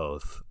played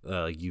both,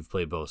 like you've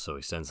played both so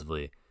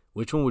extensively,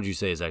 which one would you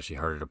say is actually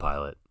harder to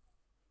pilot?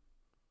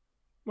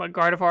 What,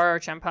 Gardevoir or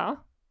Chen Pao?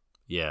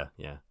 Yeah.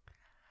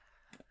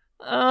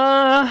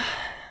 I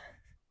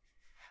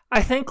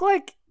think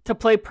like to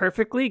play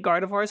perfectly,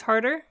 Gardevoir is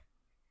harder,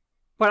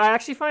 but I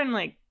actually find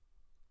like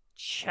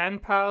Chen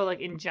Pao like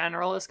in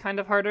general is kind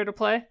of harder to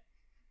play.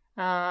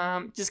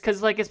 Just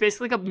because like it's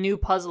basically like a new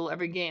puzzle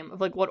every game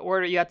of like what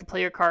order you have to play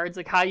your cards,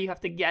 like how you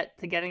have to get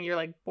to getting your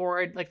like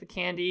board, like the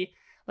candy,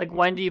 like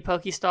when do you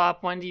Pokestop,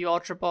 when do you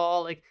Ultra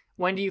Ball, like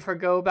when do you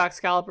forgo back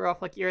Scalper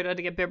off like Irida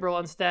to get Bibarel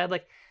instead.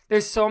 Like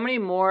there's so many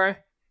more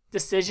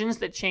decisions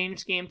that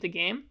change game to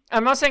game.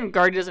 I'm not saying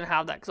Guardy doesn't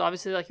have that, because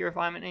obviously like you're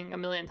refining a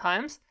million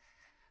times.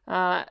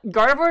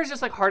 Gardevoir is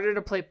just like harder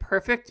to play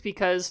perfect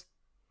because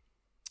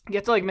you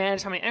have to like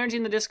manage how many energy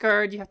in the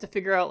discard. You have to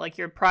figure out like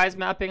your prize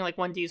mapping, like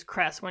when to use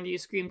Crest, when to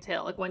use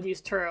Screamtail, like when to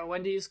use Turo,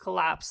 when to use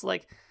Collapse,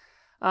 like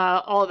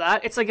all of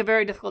that. It's like a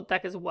very difficult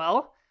deck as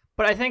well.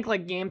 But I think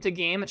like game to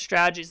game, its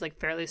strategy is like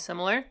fairly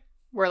similar.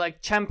 Where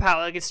like Chien-Pao,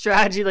 like its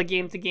strategy, like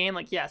game to game,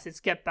 like yes, it's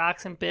get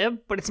backs and bib,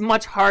 but it's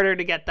much harder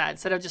to get that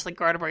instead of just like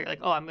Gardevoir. You're like,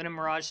 oh, I'm gonna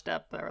Mirage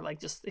Step, or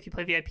like just if you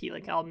play VIP,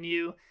 like I'll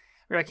Mew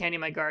or I Candy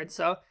my guard.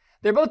 So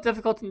they're both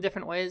difficult in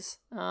different ways.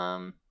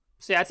 So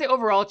yeah, I'd say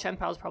overall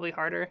Chien-Pao is probably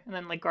harder, and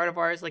then like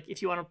Gardevoir is like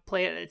if you want to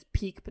play it at its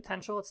peak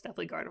potential, it's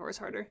definitely Gardevoir's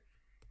harder.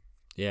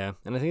 Yeah,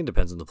 and I think it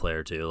depends on the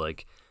player too.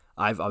 Like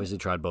I've obviously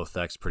tried both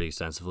decks pretty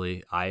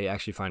extensively. I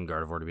actually find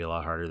Gardevoir to be a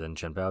lot harder than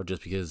Chien-Pao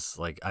just because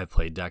like I've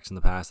played decks in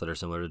the past that are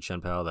similar to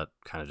Chien-Pao that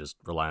kind of just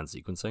rely on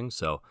sequencing.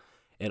 So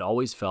it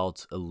always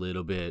felt a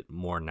little bit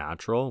more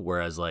natural.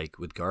 Whereas like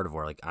with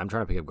Gardevoir, like I'm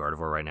trying to pick up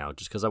Gardevoir right now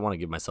just because I want to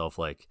give myself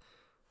like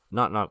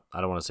not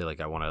I don't want to say like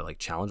I want to like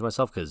challenge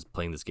myself because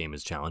playing this game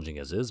is challenging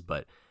as is,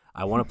 but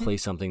I want to play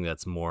something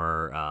that's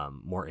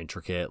more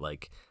intricate.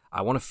 Like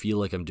I want to feel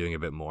like I'm doing a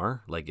bit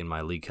more, like in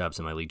my league cups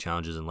and my league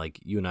challenges, and like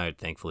you and I,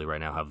 thankfully, right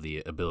now have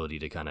the ability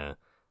to kind of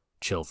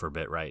chill for a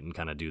bit, right, and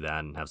kind of do that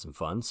and have some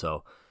fun.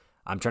 So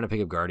I'm trying to pick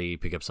up Guardy,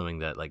 pick up something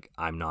that like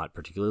I'm not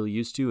particularly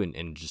used to,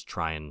 and just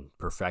try and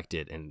perfect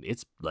it. And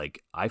it's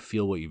like I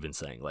feel what you've been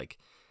saying, like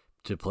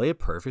to play it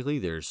perfectly.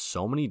 There's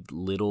so many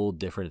little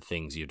different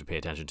things you have to pay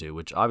attention to,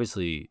 which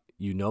obviously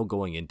you know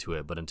going into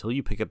it, but until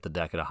you pick up the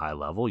deck at a high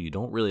level, you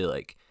don't really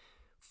like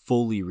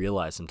fully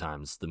realize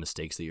sometimes the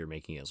mistakes that you're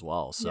making as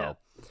well. So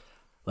yeah.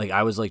 Like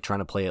I was like trying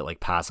to play it like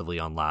passively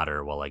on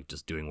ladder while like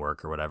just doing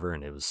work or whatever,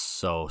 and it was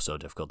so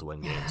difficult to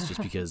win games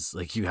just because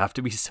like you have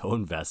to be so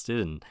invested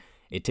and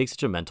it takes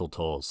such a mental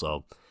toll.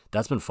 So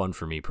that's been fun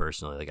for me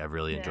personally. Like I've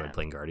really enjoyed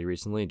playing Guardy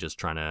recently, just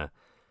trying to,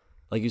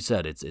 like you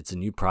said, it's a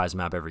new prize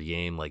map every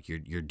game. Like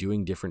you're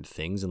doing different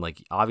things, and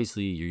like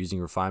obviously you're using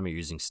refinement, you're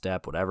using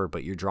step, whatever,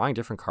 but you're drawing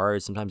different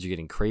cards. Sometimes you're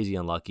getting crazy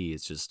unlucky.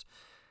 It's just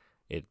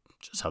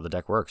how the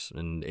deck works,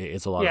 and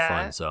it's a lot of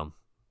fun. So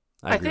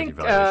I agree with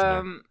your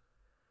valuation there.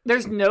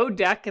 There's no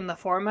deck in the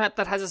format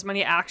that has as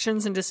many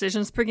actions and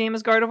decisions per game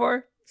as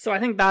Gardevoir. So I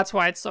think that's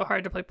why it's so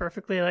hard to play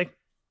perfectly. Like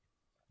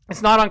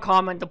it's not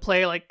uncommon to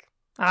play like,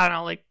 I don't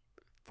know, like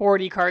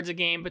 40 cards a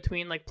game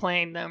between like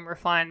playing them,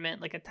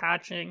 refinement, like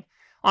attaching.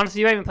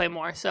 Honestly, you might even play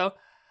more. So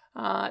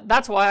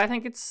that's why I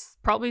think it's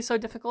probably so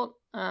difficult.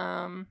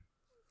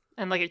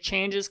 And like it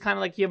changes kind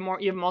of like you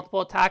have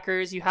multiple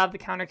attackers, you have the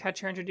counter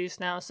catcher introduced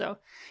now. So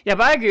yeah,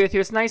 but I agree with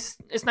you. It's nice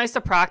to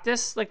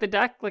practice like the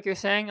deck, like you're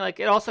saying. Like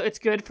it's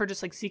good for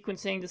just like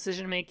sequencing,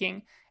 decision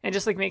making, and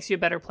just like makes you a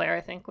better player,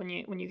 I think, when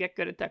you get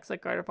good at decks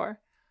like Gardevoir.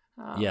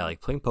 Yeah,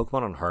 like playing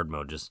Pokemon on hard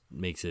mode just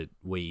makes it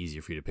way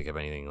easier for you to pick up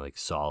anything like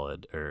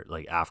solid or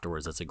like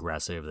afterwards that's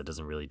aggressive, that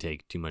doesn't really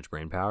take too much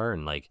brain power.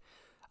 And like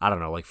I don't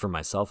know, like for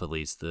myself at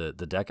least, the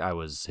deck I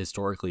was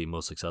historically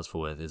most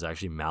successful with is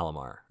actually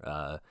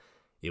Malamar.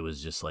 It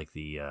was just like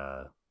the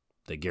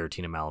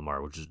Giratina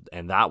Malamar,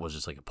 and that was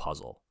just like a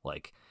puzzle.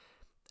 Like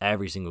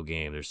every single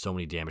game, there's so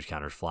many damage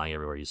counters flying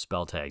everywhere. You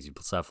spell tags, you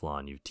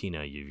Cephalon, you have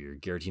Tina, you have your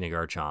Giratina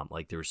Garchomp.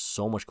 Like there was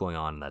so much going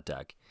on in that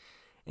deck,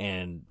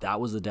 and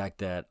that was the deck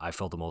that I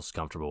felt the most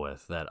comfortable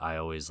with. That I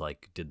always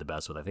like did the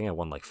best with. I think I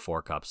won like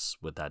 4 cups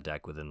with that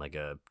deck within like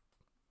a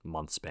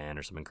month span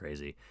or something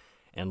crazy.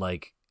 And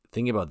like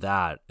thinking about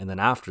that, and then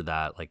after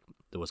that, like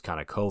it was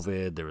kind of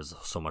COVID. There was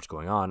so much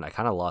going on. I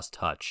kind of lost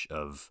touch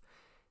of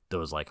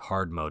those like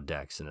hard mode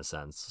decks in a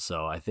sense.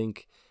 So I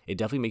think it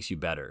definitely makes you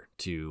better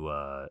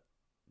to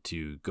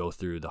go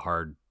through the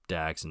hard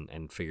decks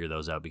and figure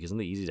those out, because then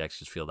the easy decks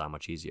just feel that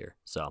much easier.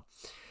 So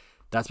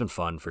that's been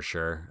fun for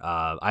sure.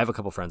 I have a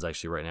couple friends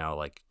actually right now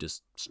like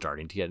just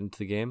starting to get into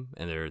the game,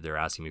 and they're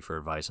asking me for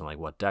advice on like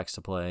what decks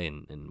to play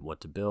and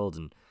what to build.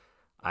 And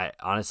I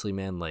honestly,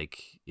 man,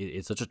 like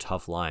it's such a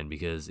tough line,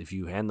 because if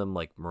you hand them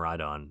like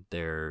Miraidon,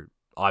 they're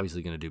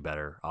obviously going to do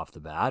better off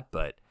the bat,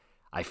 but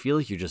I feel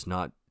like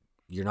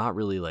you're not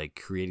really like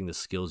creating the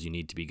skills you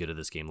need to be good at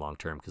this game long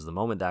term, because the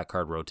moment that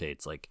card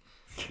rotates, like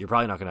you're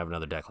probably not going to have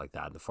another deck like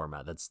that in the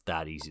format that's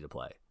that easy to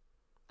play.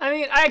 I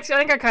mean, I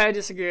think I kind of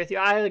disagree with you.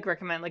 I like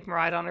recommend like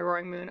Miraidon or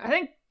Roaring Moon. I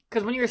think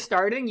because when you're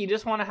starting, you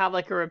just want to have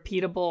like a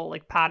repeatable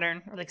like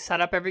pattern or like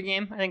setup every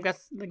game. I think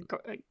that's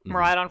like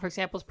Miraidon, for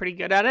example, is pretty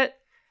good at it.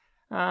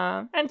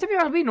 And to be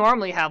honest, we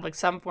normally have like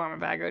some form of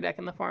aggro deck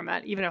in the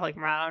format, even if like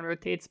Miraidon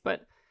rotates,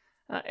 but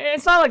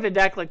it's not like the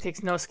deck like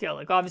takes no skill.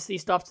 Like obviously you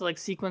still have to like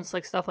sequence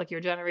like stuff like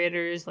your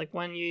generators, like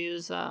when you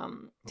use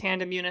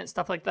tandem unit,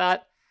 stuff like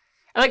that.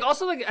 And like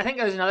also like I think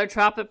there's another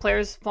trap that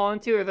players fall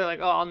into, where they're like,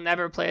 oh, I'll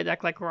never play a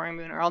deck like Roaring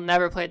Moon, or I'll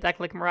never play a deck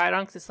like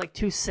Miraidon because it's like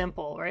too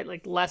simple, right?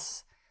 Like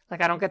less,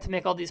 like I don't get to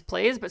make all these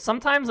plays. But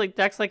sometimes like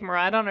decks like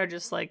Miraidon are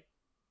just like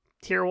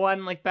tier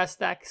 1 like best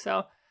deck.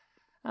 So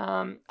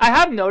I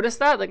have noticed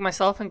that, like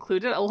myself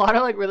included, a lot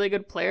of like really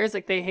good players,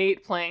 like they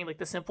hate playing like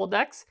the simple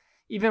decks,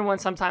 even when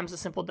sometimes the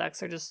simple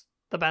decks are just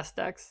the best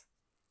decks.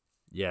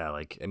 Yeah,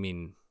 like I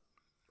mean,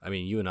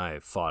 you and I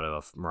have fought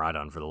off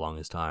Miraidon for the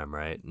longest time,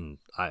 right? And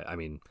I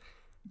mean,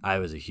 I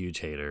was a huge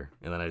hater,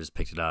 and then I just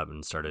picked it up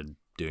and started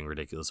doing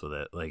ridiculous with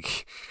it.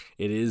 Like,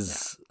 it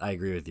is. Yeah. I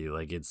agree with you.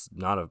 Like, it's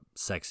not a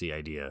sexy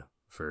idea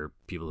for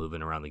people who've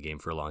been around the game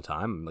for a long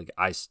time. Like,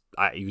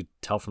 you could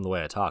tell from the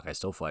way I talk, I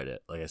still fight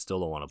it. Like, I still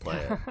don't want to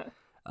play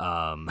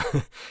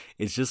it.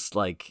 It's just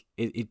like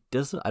it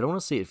doesn't. I don't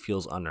want to say it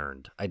feels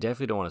unearned. I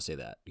definitely don't want to say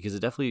that, because it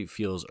definitely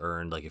feels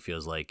earned. Like, it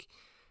feels like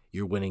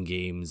you're winning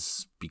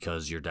games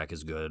because your deck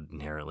is good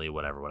inherently,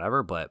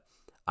 whatever. But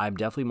I'm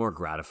definitely more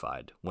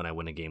gratified when I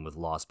win a game with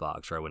Lost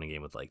Box, or I win a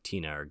game with like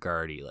Tina or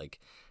Guardy. Like,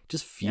 it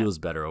just feels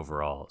better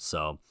overall.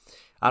 So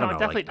I don't know. It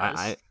definitely like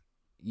does.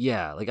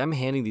 yeah, like I'm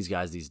handing these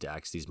guys these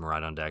decks, these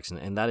Miraidon decks,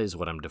 and that is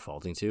what I'm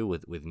defaulting to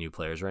with new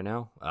players right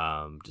now.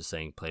 Just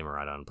saying play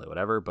Miraidon, play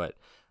whatever. But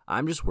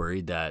I'm just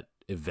worried that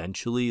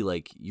eventually,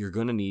 like, you're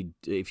gonna need,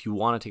 if you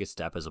want to take a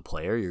step as a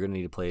player, you're gonna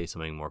need to play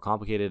something more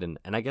complicated.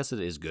 And I guess it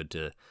is good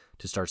to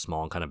start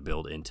small and kind of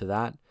build into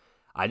that.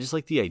 I just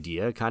like the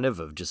idea kind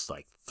of just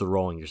like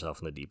throwing yourself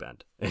in the deep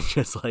end and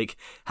just like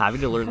having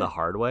to learn the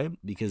hard way,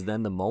 because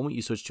then the moment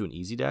you switch to an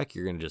easy deck,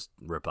 you're gonna just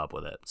rip up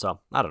with it.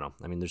 So I don't know.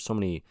 I mean, there's so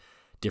many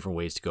different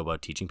ways to go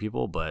about teaching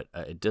people, but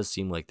it does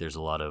seem like there's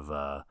a lot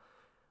of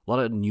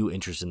new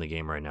interest in the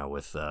game right now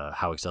with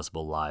how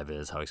accessible live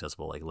is, how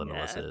accessible like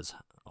limitless is,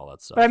 all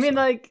that stuff. But I mean,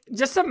 like,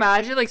 just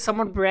imagine like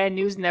someone brand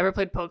new's never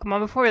played Pokemon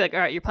before. You're like, all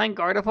right, you're playing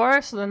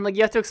Gardevoir, so then like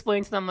you have to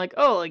explain to them like,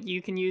 oh, like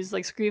you can use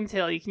like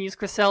Screamtail, you can use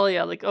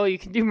Cresselia, like, oh, you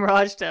can do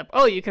Mirage Step,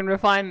 oh, you can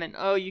Refinement,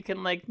 oh, you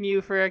can like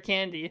Mew for a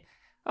Candy,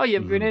 oh, you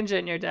have Greninja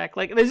in your deck.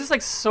 Like, there's just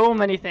like so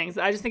many things.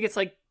 I just think it's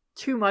like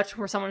too much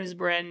for someone who's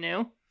brand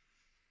new.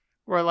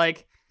 Where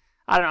like,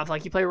 I don't know, if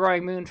like you play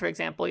Roaring Moon, for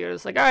example, you're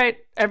just like, all right,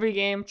 every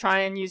game, try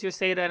and use your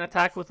Seda and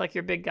attack with like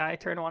your big guy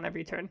turn 1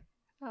 every turn.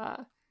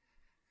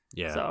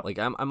 Yeah, so. like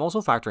I'm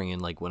also factoring in,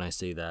 like, when I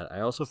say that,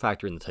 I also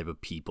factor in the type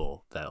of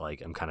people that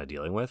like I'm kind of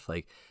dealing with.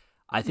 Like,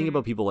 I think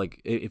about people,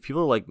 like, if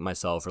people are like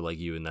myself or like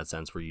you in that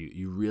sense, where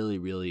you really,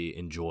 really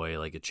enjoy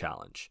like a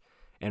challenge.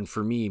 And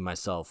for me,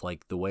 myself,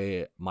 like the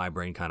way my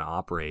brain kind of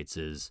operates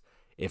is,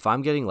 if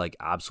I'm getting like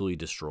absolutely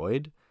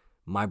destroyed,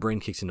 my brain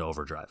kicks into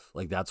overdrive.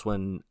 Like, that's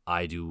when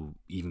I do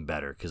even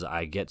better, because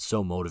I get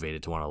so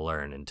motivated to want to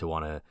learn and to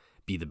want to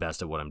be the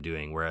best at what I'm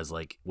doing. Whereas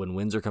like when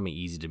wins are coming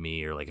easy to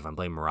me, or like if I'm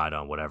playing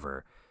Miraidon,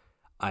 whatever,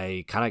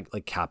 I kind of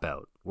like cap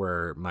out,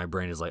 where my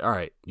brain is like, all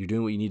right, you're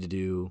doing what you need to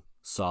do,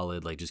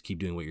 solid, like just keep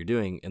doing what you're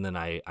doing. And then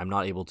I'm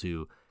not able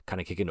to kind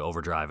of kick into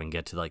overdrive and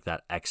get to like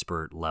that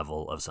expert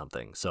level of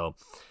something. So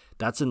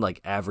that's in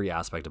like every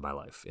aspect of my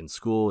life, in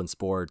school, in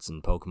sports,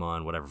 in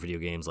Pokemon, whatever, video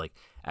games, like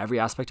every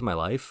aspect of my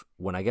life.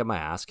 When I get my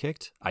ass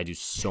kicked, I do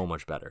so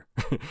much better.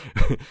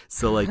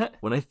 So like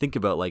when I think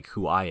about like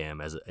who I am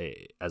as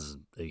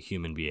a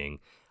human being,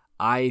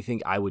 I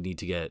think I would need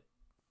to get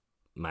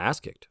my ass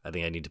kicked. I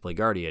think I need to play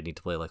Guardy. I need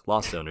to play like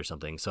Lost Zone or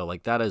something. So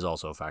like that is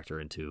also a factor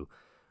into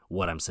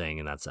what I'm saying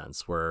in that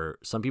sense, where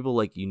some people,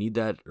 like, you need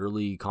that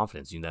early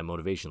confidence, you need that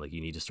motivation. Like,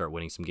 you need to start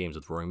winning some games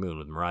with Roaring Moon,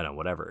 with Miraidon,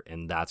 whatever.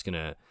 And that's going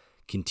to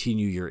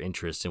continue your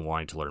interest in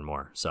wanting to learn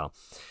more. So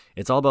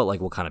it's all about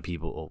like what kind of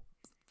people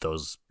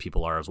those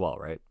people are as well,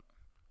 right?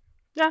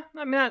 Yeah,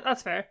 I mean,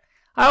 that's fair.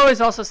 I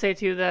always also say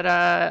too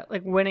that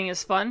like winning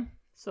is fun.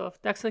 So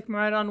if decks like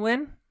Miraidon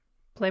win,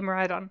 play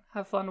Miraidon.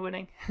 Have fun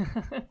winning.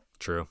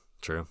 True.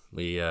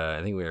 We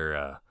I think we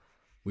are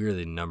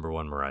the number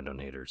one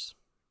Miraidon haters.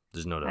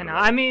 There's no doubt. I know.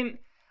 I mean,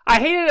 I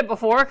hated it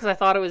before because I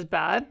thought it was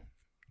bad,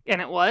 and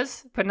it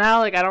was. But now,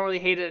 like, I don't really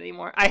hate it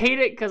anymore. I hate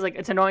it because like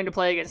it's annoying to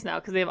play against now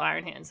because they have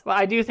Iron Hands. But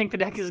I do think the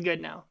deck is good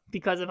now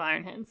because of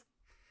Iron Hands.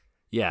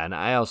 Yeah, and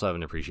I also have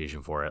an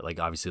appreciation for it. Like,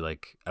 obviously,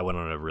 like, I went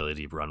on a really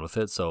deep run with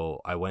it,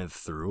 so I went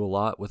through a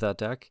lot with that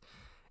deck,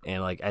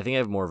 and like I think I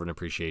have more of an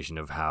appreciation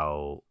of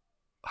how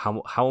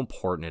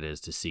important it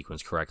is to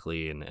sequence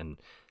correctly and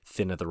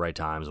thin at the right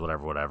times,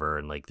 whatever.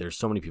 And like, there's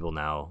so many people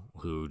now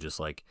who just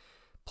like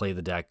play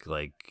the deck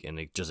like and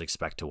just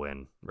expect to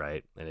win,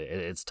 right? And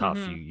it's tough.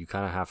 You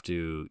kind of have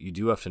to. You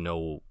do have to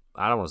know.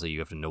 I don't want to say you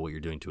have to know what you're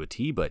doing to a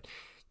T, but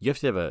you have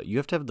to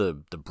have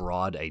the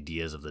broad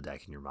ideas of the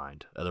deck in your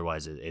mind.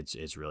 Otherwise,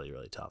 it's really,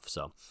 really tough.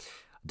 So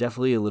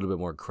definitely a little bit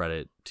more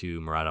credit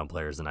to Miraidon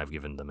players than I've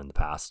given them in the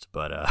past,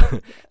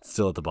 but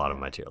still at the bottom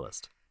of my tier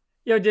list.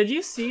 Yo, did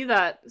you see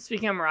that,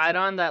 speaking of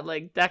Miraidon, that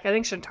like deck, I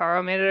think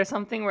Shintaro made it or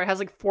something, where it has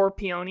like 4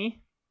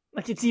 Peony?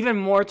 Like, it's even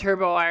more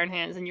turbo Iron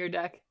Hands in your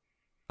deck.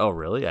 Oh,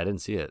 really? I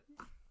didn't see it.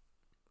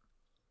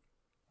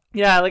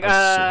 Yeah, like,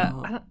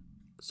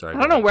 sorry. I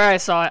don't know where I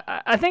saw it.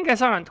 I think I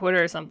saw it on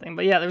Twitter or something,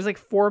 but yeah, there was like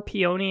 4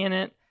 Peony in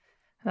it.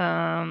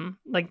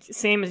 Like,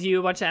 same as you,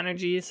 a bunch of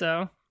energy,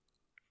 so.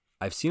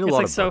 I've seen a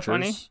lot of so butchers,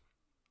 funny.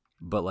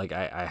 but like,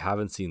 I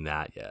haven't seen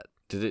that yet.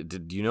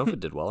 Do you know if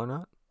it did well or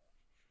not?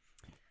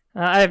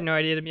 I have no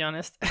idea, to be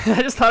honest.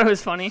 I just thought it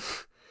was funny.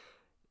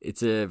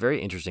 It's a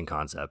very interesting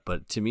concept,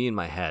 but to me in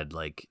my head,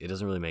 like, it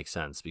doesn't really make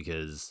sense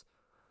because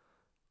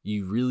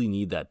you really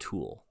need that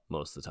tool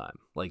most of the time.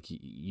 Like,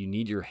 you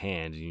need your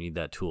hand, you need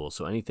that tool.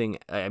 So anything,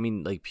 I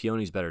mean, like,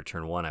 Peony's better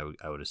turn 1,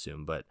 I would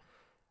assume, but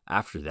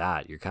after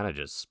that, you're kind of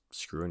just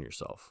screwing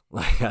yourself.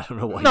 Like, I don't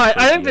know why. No,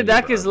 I think the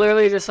deck is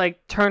literally just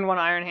like turn 1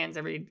 Iron Hands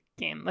every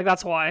game. Like,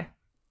 that's why.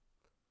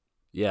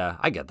 Yeah,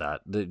 I get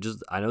that.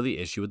 I know the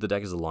issue with the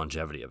deck is the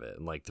longevity of it,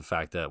 and like the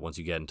fact that once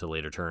you get into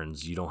later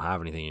turns, you don't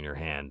have anything in your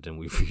hand, and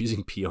we're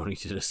using Peony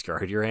to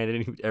discard your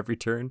hand every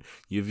turn.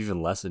 You have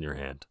even less in your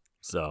hand.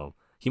 So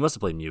he must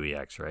have played Mew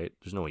EX, right?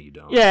 There's no way you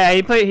don't. Yeah,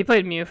 he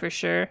played Mew for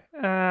sure.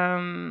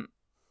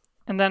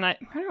 And then I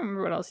don't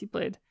remember what else he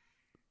played.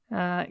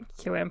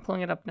 Okay, wait, I'm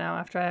pulling it up now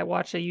after I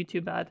watched a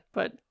YouTube ad.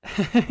 But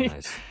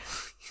Nice.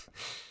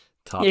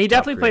 Yeah, he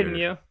definitely played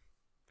Mew.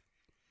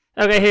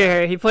 Okay,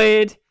 here he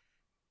played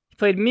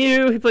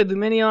Mew. He played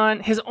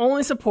Luminion. His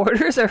only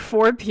supporters are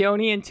 4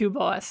 Peony and 2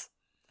 Boss.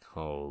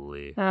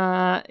 Holy.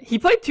 He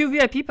played 2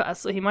 VIP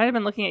Pass, so he might have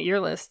been looking at your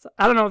list.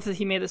 I don't know if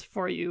he made this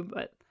for you,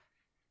 but.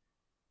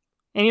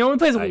 And he only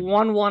plays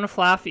 1/1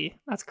 Flaffy.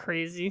 That's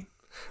crazy.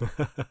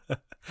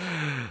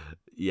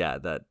 Yeah,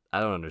 I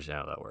don't understand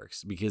how that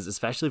works, because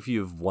especially if you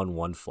have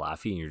 1/1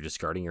 Flaffy and you're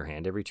discarding your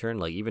hand every turn,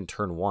 like even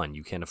turn 1,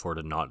 you can't afford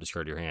to not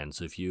discard your hand.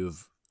 So if you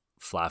have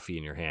Flaffy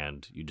in your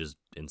hand, you just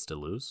insta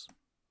lose.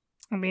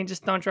 I mean,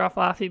 just don't draw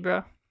Flaffy,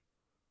 bro.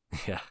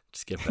 Yeah,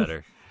 just get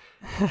better.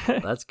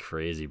 That's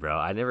crazy, bro.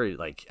 I never,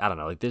 I don't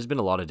know, there's been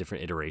a lot of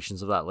different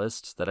iterations of that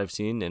list that I've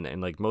seen,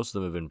 and like most of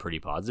them have been pretty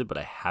positive, but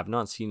I have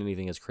not seen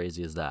anything as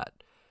crazy as that.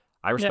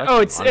 I respect it.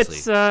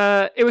 Honestly.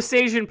 It was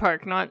Seijun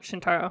Park, not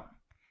Shintaro.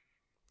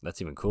 That's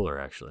even cooler,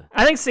 actually.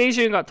 I think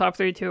Seijun got top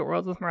 32 at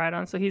Worlds with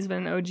Miraidon, so he's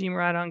been an OG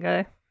Miraidon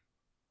guy.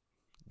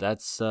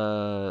 That's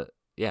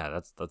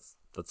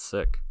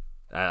sick.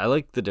 I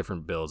like the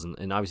different builds,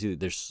 and obviously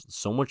there's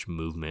so much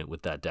movement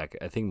with that deck.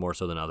 I think more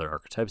so than other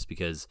archetypes,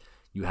 because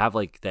you have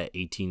like that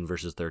 18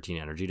 versus 13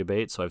 energy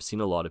debate. So I've seen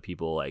a lot of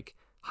people like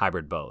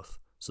hybrid both.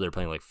 So they're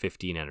playing like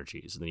 15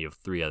 energies, and then you have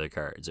 3 other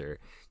cards, or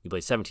you play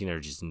 17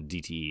 energies in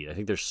DTE. I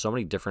think there's so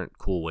many different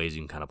cool ways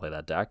you can kind of play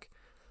that deck.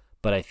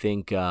 But I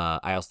think I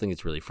also think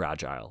it's really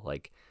fragile.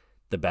 Like,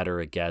 the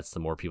better it gets, the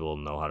more people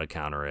know how to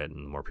counter it,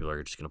 and the more people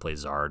are just going to play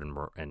Zard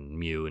and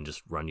Mew and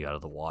just run you out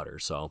of the water.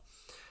 So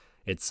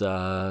it's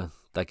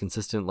that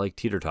consistent like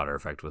teeter-totter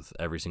effect with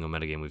every single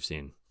metagame we've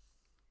seen.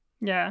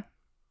 Yeah.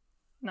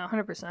 No,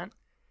 100%.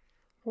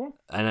 Cool.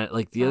 And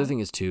the other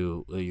thing is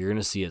too, you're going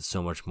to see it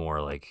so much more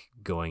like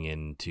going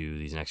into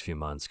these next few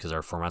months, because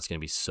our format's going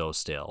to be so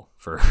stale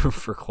for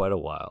quite a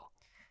while.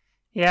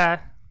 Yeah.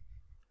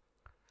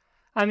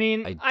 I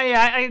mean,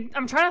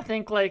 I'm trying to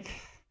think, like,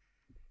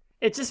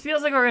 it just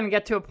feels like we're going to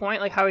get to a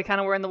point like how we kind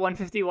of were in the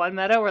 151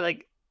 meta, where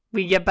like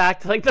we get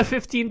back to like the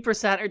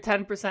 15% or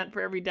 10%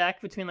 for every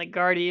deck between like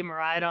Guardy,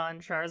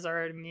 Miraidon,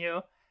 Charizard, and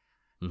Mew.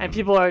 Mm-hmm. And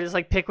people are just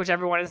like pick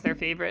whichever one is their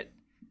favorite.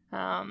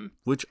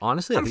 Which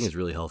honestly I think is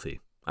really healthy.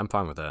 I'm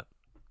fine with that.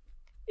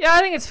 Yeah, I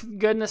think it's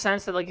good in the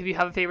sense that like if you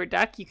have a favorite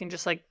deck, you can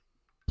just like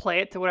play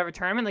it to whatever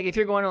tournament. Like if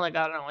you're going to like,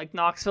 I don't know, like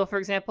Knoxville, for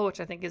example, which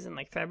I think is in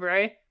like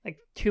February, like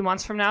 2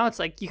 months from now, it's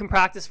like you can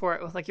practice for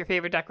it with like your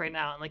favorite deck right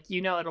now, and like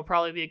it'll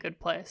probably be a good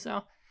play.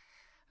 So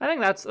I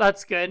think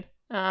that's good.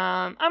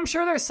 I'm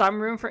sure there's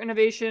some room for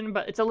innovation,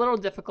 but it's a little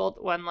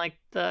difficult when like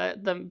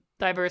the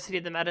diversity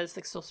of the meta is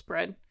like so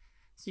spread,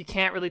 so you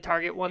can't really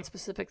target one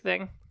specific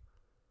thing.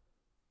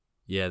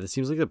 Yeah, this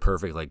seems like the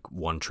perfect like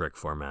one trick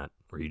format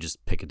where you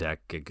just pick a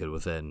deck, get good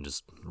with it, and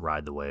just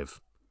ride the wave.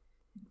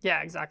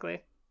 Yeah,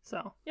 exactly.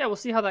 So yeah, we'll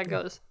see how that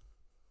goes.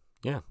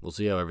 Yeah, we'll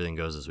see how everything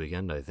goes this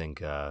weekend. I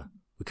think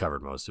we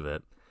covered most of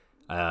it.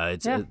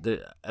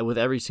 With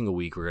every single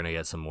week, we're gonna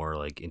get some more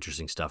like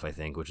interesting stuff, I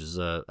think, which is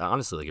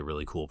honestly like a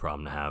really cool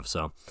problem to have.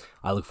 So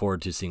I look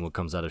forward to seeing what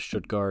comes out of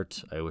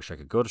Stuttgart. I wish I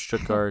could go to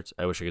Stuttgart.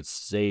 I wish I could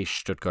say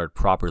Stuttgart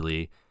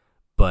properly,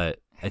 but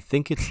I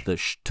think it's the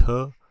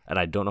St, and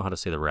I don't know how to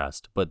say the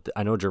rest. But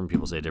I know German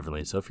people say it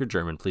differently. So if you're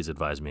German, please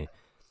advise me.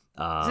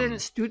 Is it in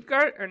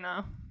Stuttgart or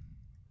no?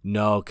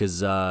 No, because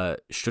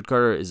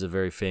Stuttgart is a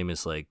very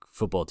famous like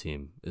football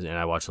team, and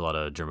I watch a lot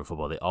of German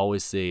football. They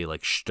always say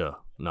like St,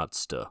 not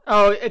St.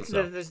 Oh,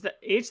 there's the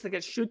H that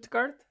gets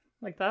Stuttgart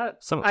like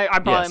that. I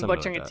probably am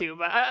butchering it too,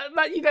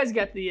 but you guys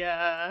get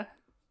the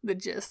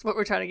gist. What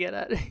we're trying to get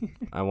at.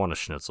 I want a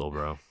schnitzel,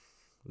 bro.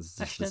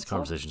 This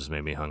conversation just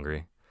made me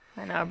hungry.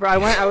 I know, bro.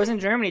 I was in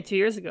Germany 2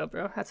 years ago,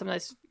 bro. Had some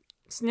nice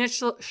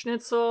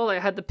schnitzel. I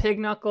had the pig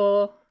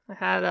knuckle. I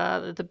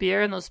had the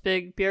beer in those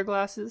big beer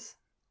glasses.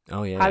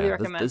 Oh yeah, highly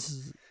recommend.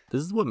 This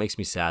is what makes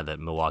me sad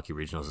that Milwaukee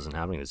Regionals isn't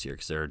happening this year,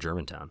 because they're a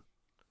German town.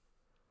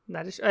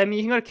 That is, I mean,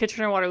 you can go to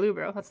Kitchener and Waterloo,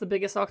 bro. That's the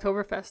biggest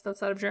Oktoberfest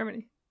outside of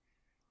Germany.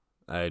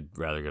 I'd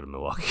rather go to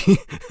Milwaukee.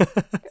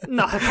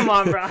 No, come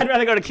on, bro. I'd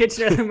rather go to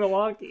Kitchener than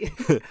Milwaukee.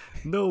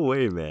 No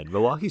way, man.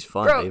 Milwaukee's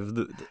fun.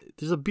 Bro,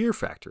 there's a beer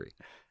factory.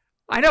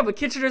 I know, but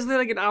Kitchener's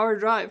like an hour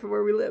drive from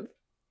where we live.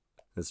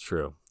 That's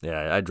true.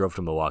 Yeah, I drove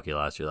to Milwaukee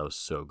last year. That was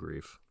so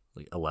grief.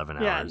 Like 11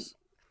 hours.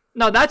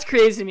 No, that's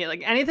crazy to me.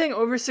 Like anything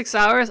over 6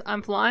 hours,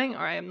 I'm flying or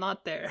I am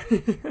not there.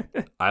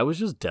 I was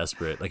just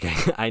desperate. Like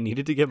I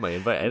needed to get my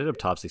invite. I ended up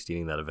top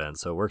 16ing that event,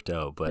 so it worked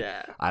out. But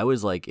yeah. I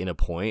was like in a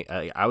point.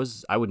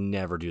 I would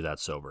never do that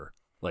sober.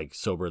 like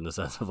sober in the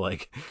sense of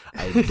like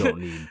I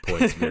don't need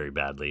points very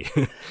badly.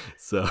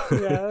 So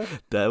Yeah.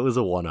 that was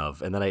a one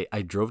of. And then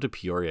I drove to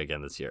Peoria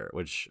again this year,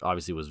 which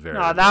obviously was very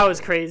Oh, that was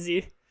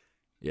crazy.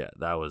 Yeah,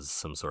 that was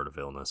some sort of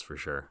illness for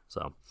sure.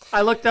 So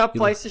I looked up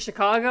flights to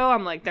Chicago.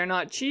 I'm like, they're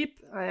not cheap.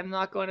 I am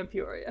not going to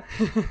Peoria.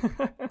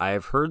 I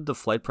have heard the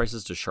flight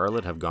prices to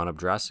Charlotte have gone up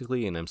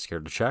drastically, and I'm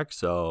scared to check.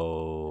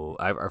 So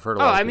I've heard a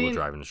lot of people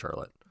driving to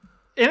Charlotte.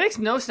 It makes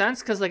no sense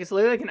because like it's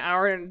literally like an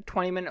hour and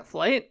 20-minute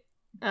flight.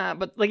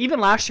 But like even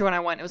last year when I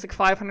went, it was like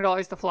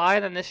 $500 to fly.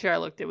 Then this year I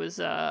looked, it was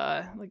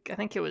like I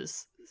think it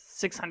was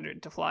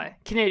 $600 to fly,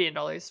 Canadian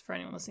dollars for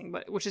anyone listening,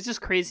 but which is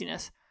just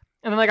craziness.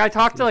 And then like I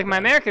talked to like my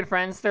American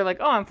friends, they're like,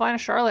 "Oh, I'm flying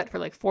to Charlotte for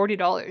like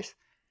 $40."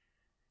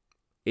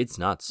 It's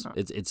nuts. Oh.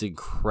 It's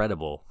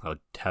incredible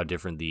how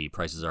different the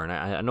prices are, and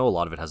I know a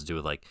lot of it has to do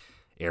with like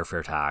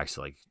airfare tax,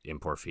 like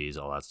import fees,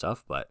 all that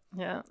stuff. But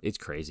yeah, it's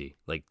crazy.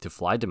 Like to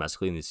fly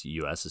domestically in the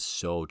U.S. is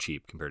so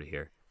cheap compared to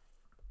here.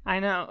 I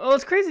know. Well,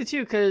 it's crazy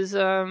too because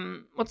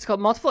what's it called?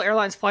 Multiple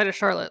airlines fly to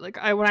Charlotte. Like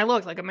when I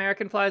looked, like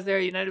American flies there,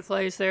 United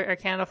flies there, Air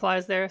Canada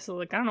flies there. So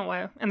like I don't know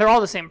why, and they're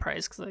all the same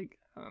price. Cause like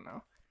I don't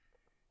know.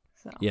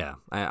 So. Yeah,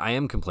 I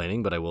am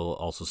complaining, but I will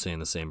also say in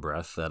the same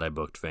breath that I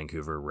booked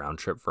Vancouver round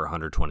trip for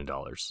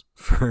 $120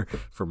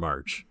 for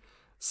March.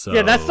 So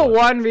yeah, that's the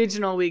one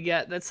regional we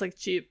get that's like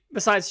cheap.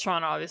 Besides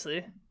Toronto,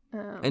 obviously.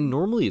 And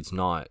normally it's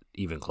not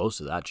even close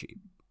to that cheap.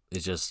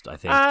 It's just I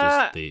think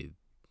just the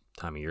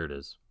time of year it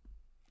is.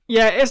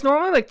 Yeah, it's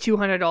normally like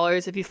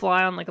 $200 if you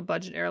fly on like a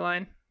budget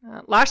airline.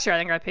 Last year,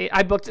 I think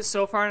I booked it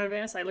so far in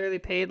advance. I literally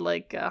paid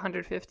like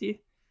 $150.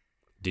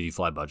 Did you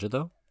fly budget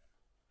though?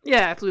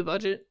 Yeah, I flew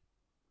budget.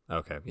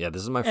 Okay, yeah,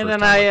 this is my first then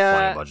time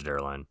flying a budget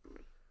airline.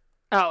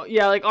 Oh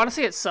yeah, like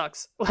honestly, it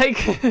sucks. Like,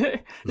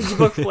 did you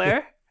book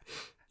Flair?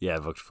 Yeah, I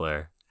booked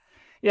Flair.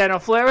 Yeah, no,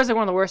 Flair was like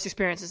one of the worst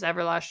experiences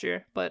ever last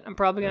year. But I'm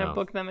probably gonna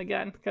book them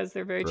again because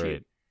they're very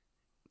cheap.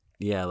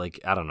 Yeah,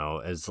 like I don't know.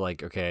 It's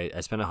like okay,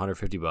 I spent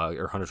 $150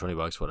 or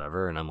 $120,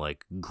 whatever, and I'm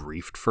like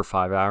griefed for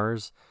 5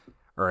 hours,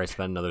 or I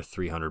spend another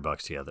 $300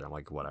 together. I'm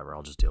like, whatever,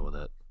 I'll just deal with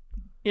it.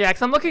 Yeah,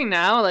 because I'm looking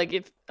now, like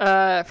if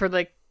for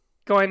like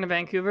going to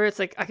Vancouver, it's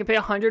like I can pay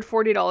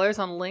 $140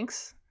 on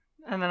Lynx,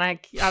 and then I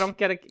don't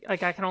get I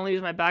can only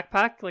use my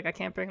backpack. Like I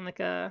can't bring like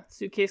a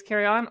suitcase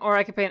carry on, or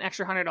I can pay an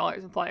extra $100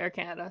 and fly Air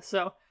Canada.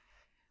 So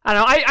I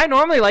don't know. I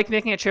normally like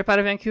making a trip out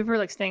of Vancouver,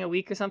 like staying a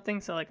week or something.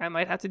 So like I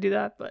might have to do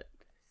that, but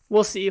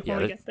we'll see when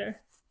we get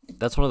there.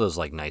 That's one of those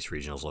like nice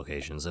regionals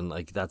locations, and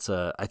like that's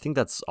I think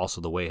that's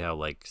also the way how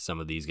like some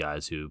of these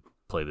guys who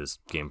play this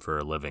game for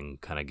a living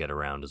kind of get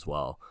around as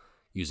well,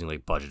 using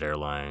like budget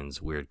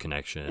airlines, weird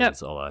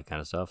connections, all that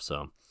kind of stuff.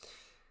 So,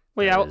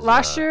 well, yeah,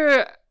 last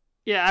year,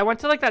 yeah, I went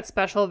to like that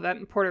special event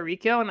in Puerto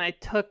Rico, and I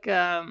took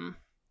oh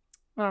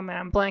man,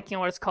 I'm blanking on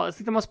what it's called. It's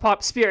like the most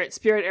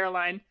Spirit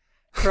airline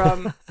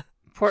from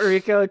Puerto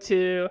Rico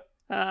to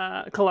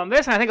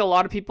Columbus, and I think a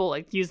lot of people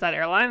like use that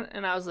airline,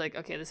 and I was like,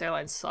 okay, this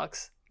airline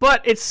sucks,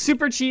 but it's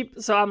super cheap,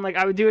 so I'm like,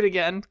 I would do it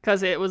again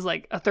because it was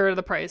like a third of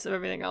the price of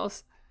everything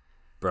else.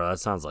 Bro, that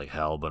sounds like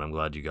hell, but I'm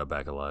glad you got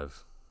back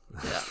alive.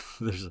 Yeah,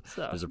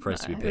 there's a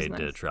price to be paid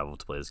to travel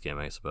to play this game,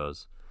 I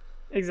suppose.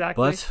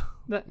 Exactly.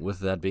 But with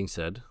that being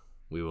said,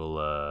 we will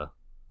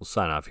we'll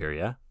sign off here.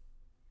 Yeah.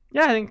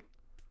 Yeah, I think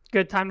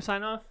good time to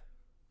sign off.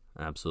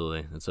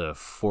 Absolutely. It's a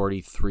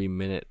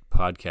 43-minute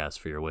podcast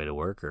for your way to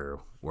work or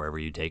wherever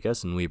you take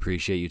us, and we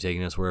appreciate you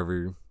taking us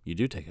wherever you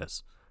do take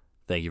us.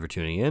 Thank you for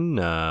tuning in.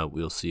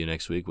 We'll see you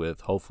next week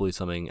with hopefully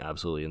something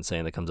absolutely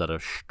insane that comes out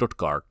of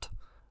Stuttgart.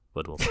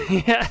 But we'll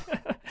see. Yeah.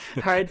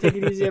 All right, take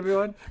it easy,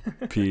 everyone.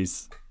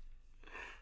 Peace.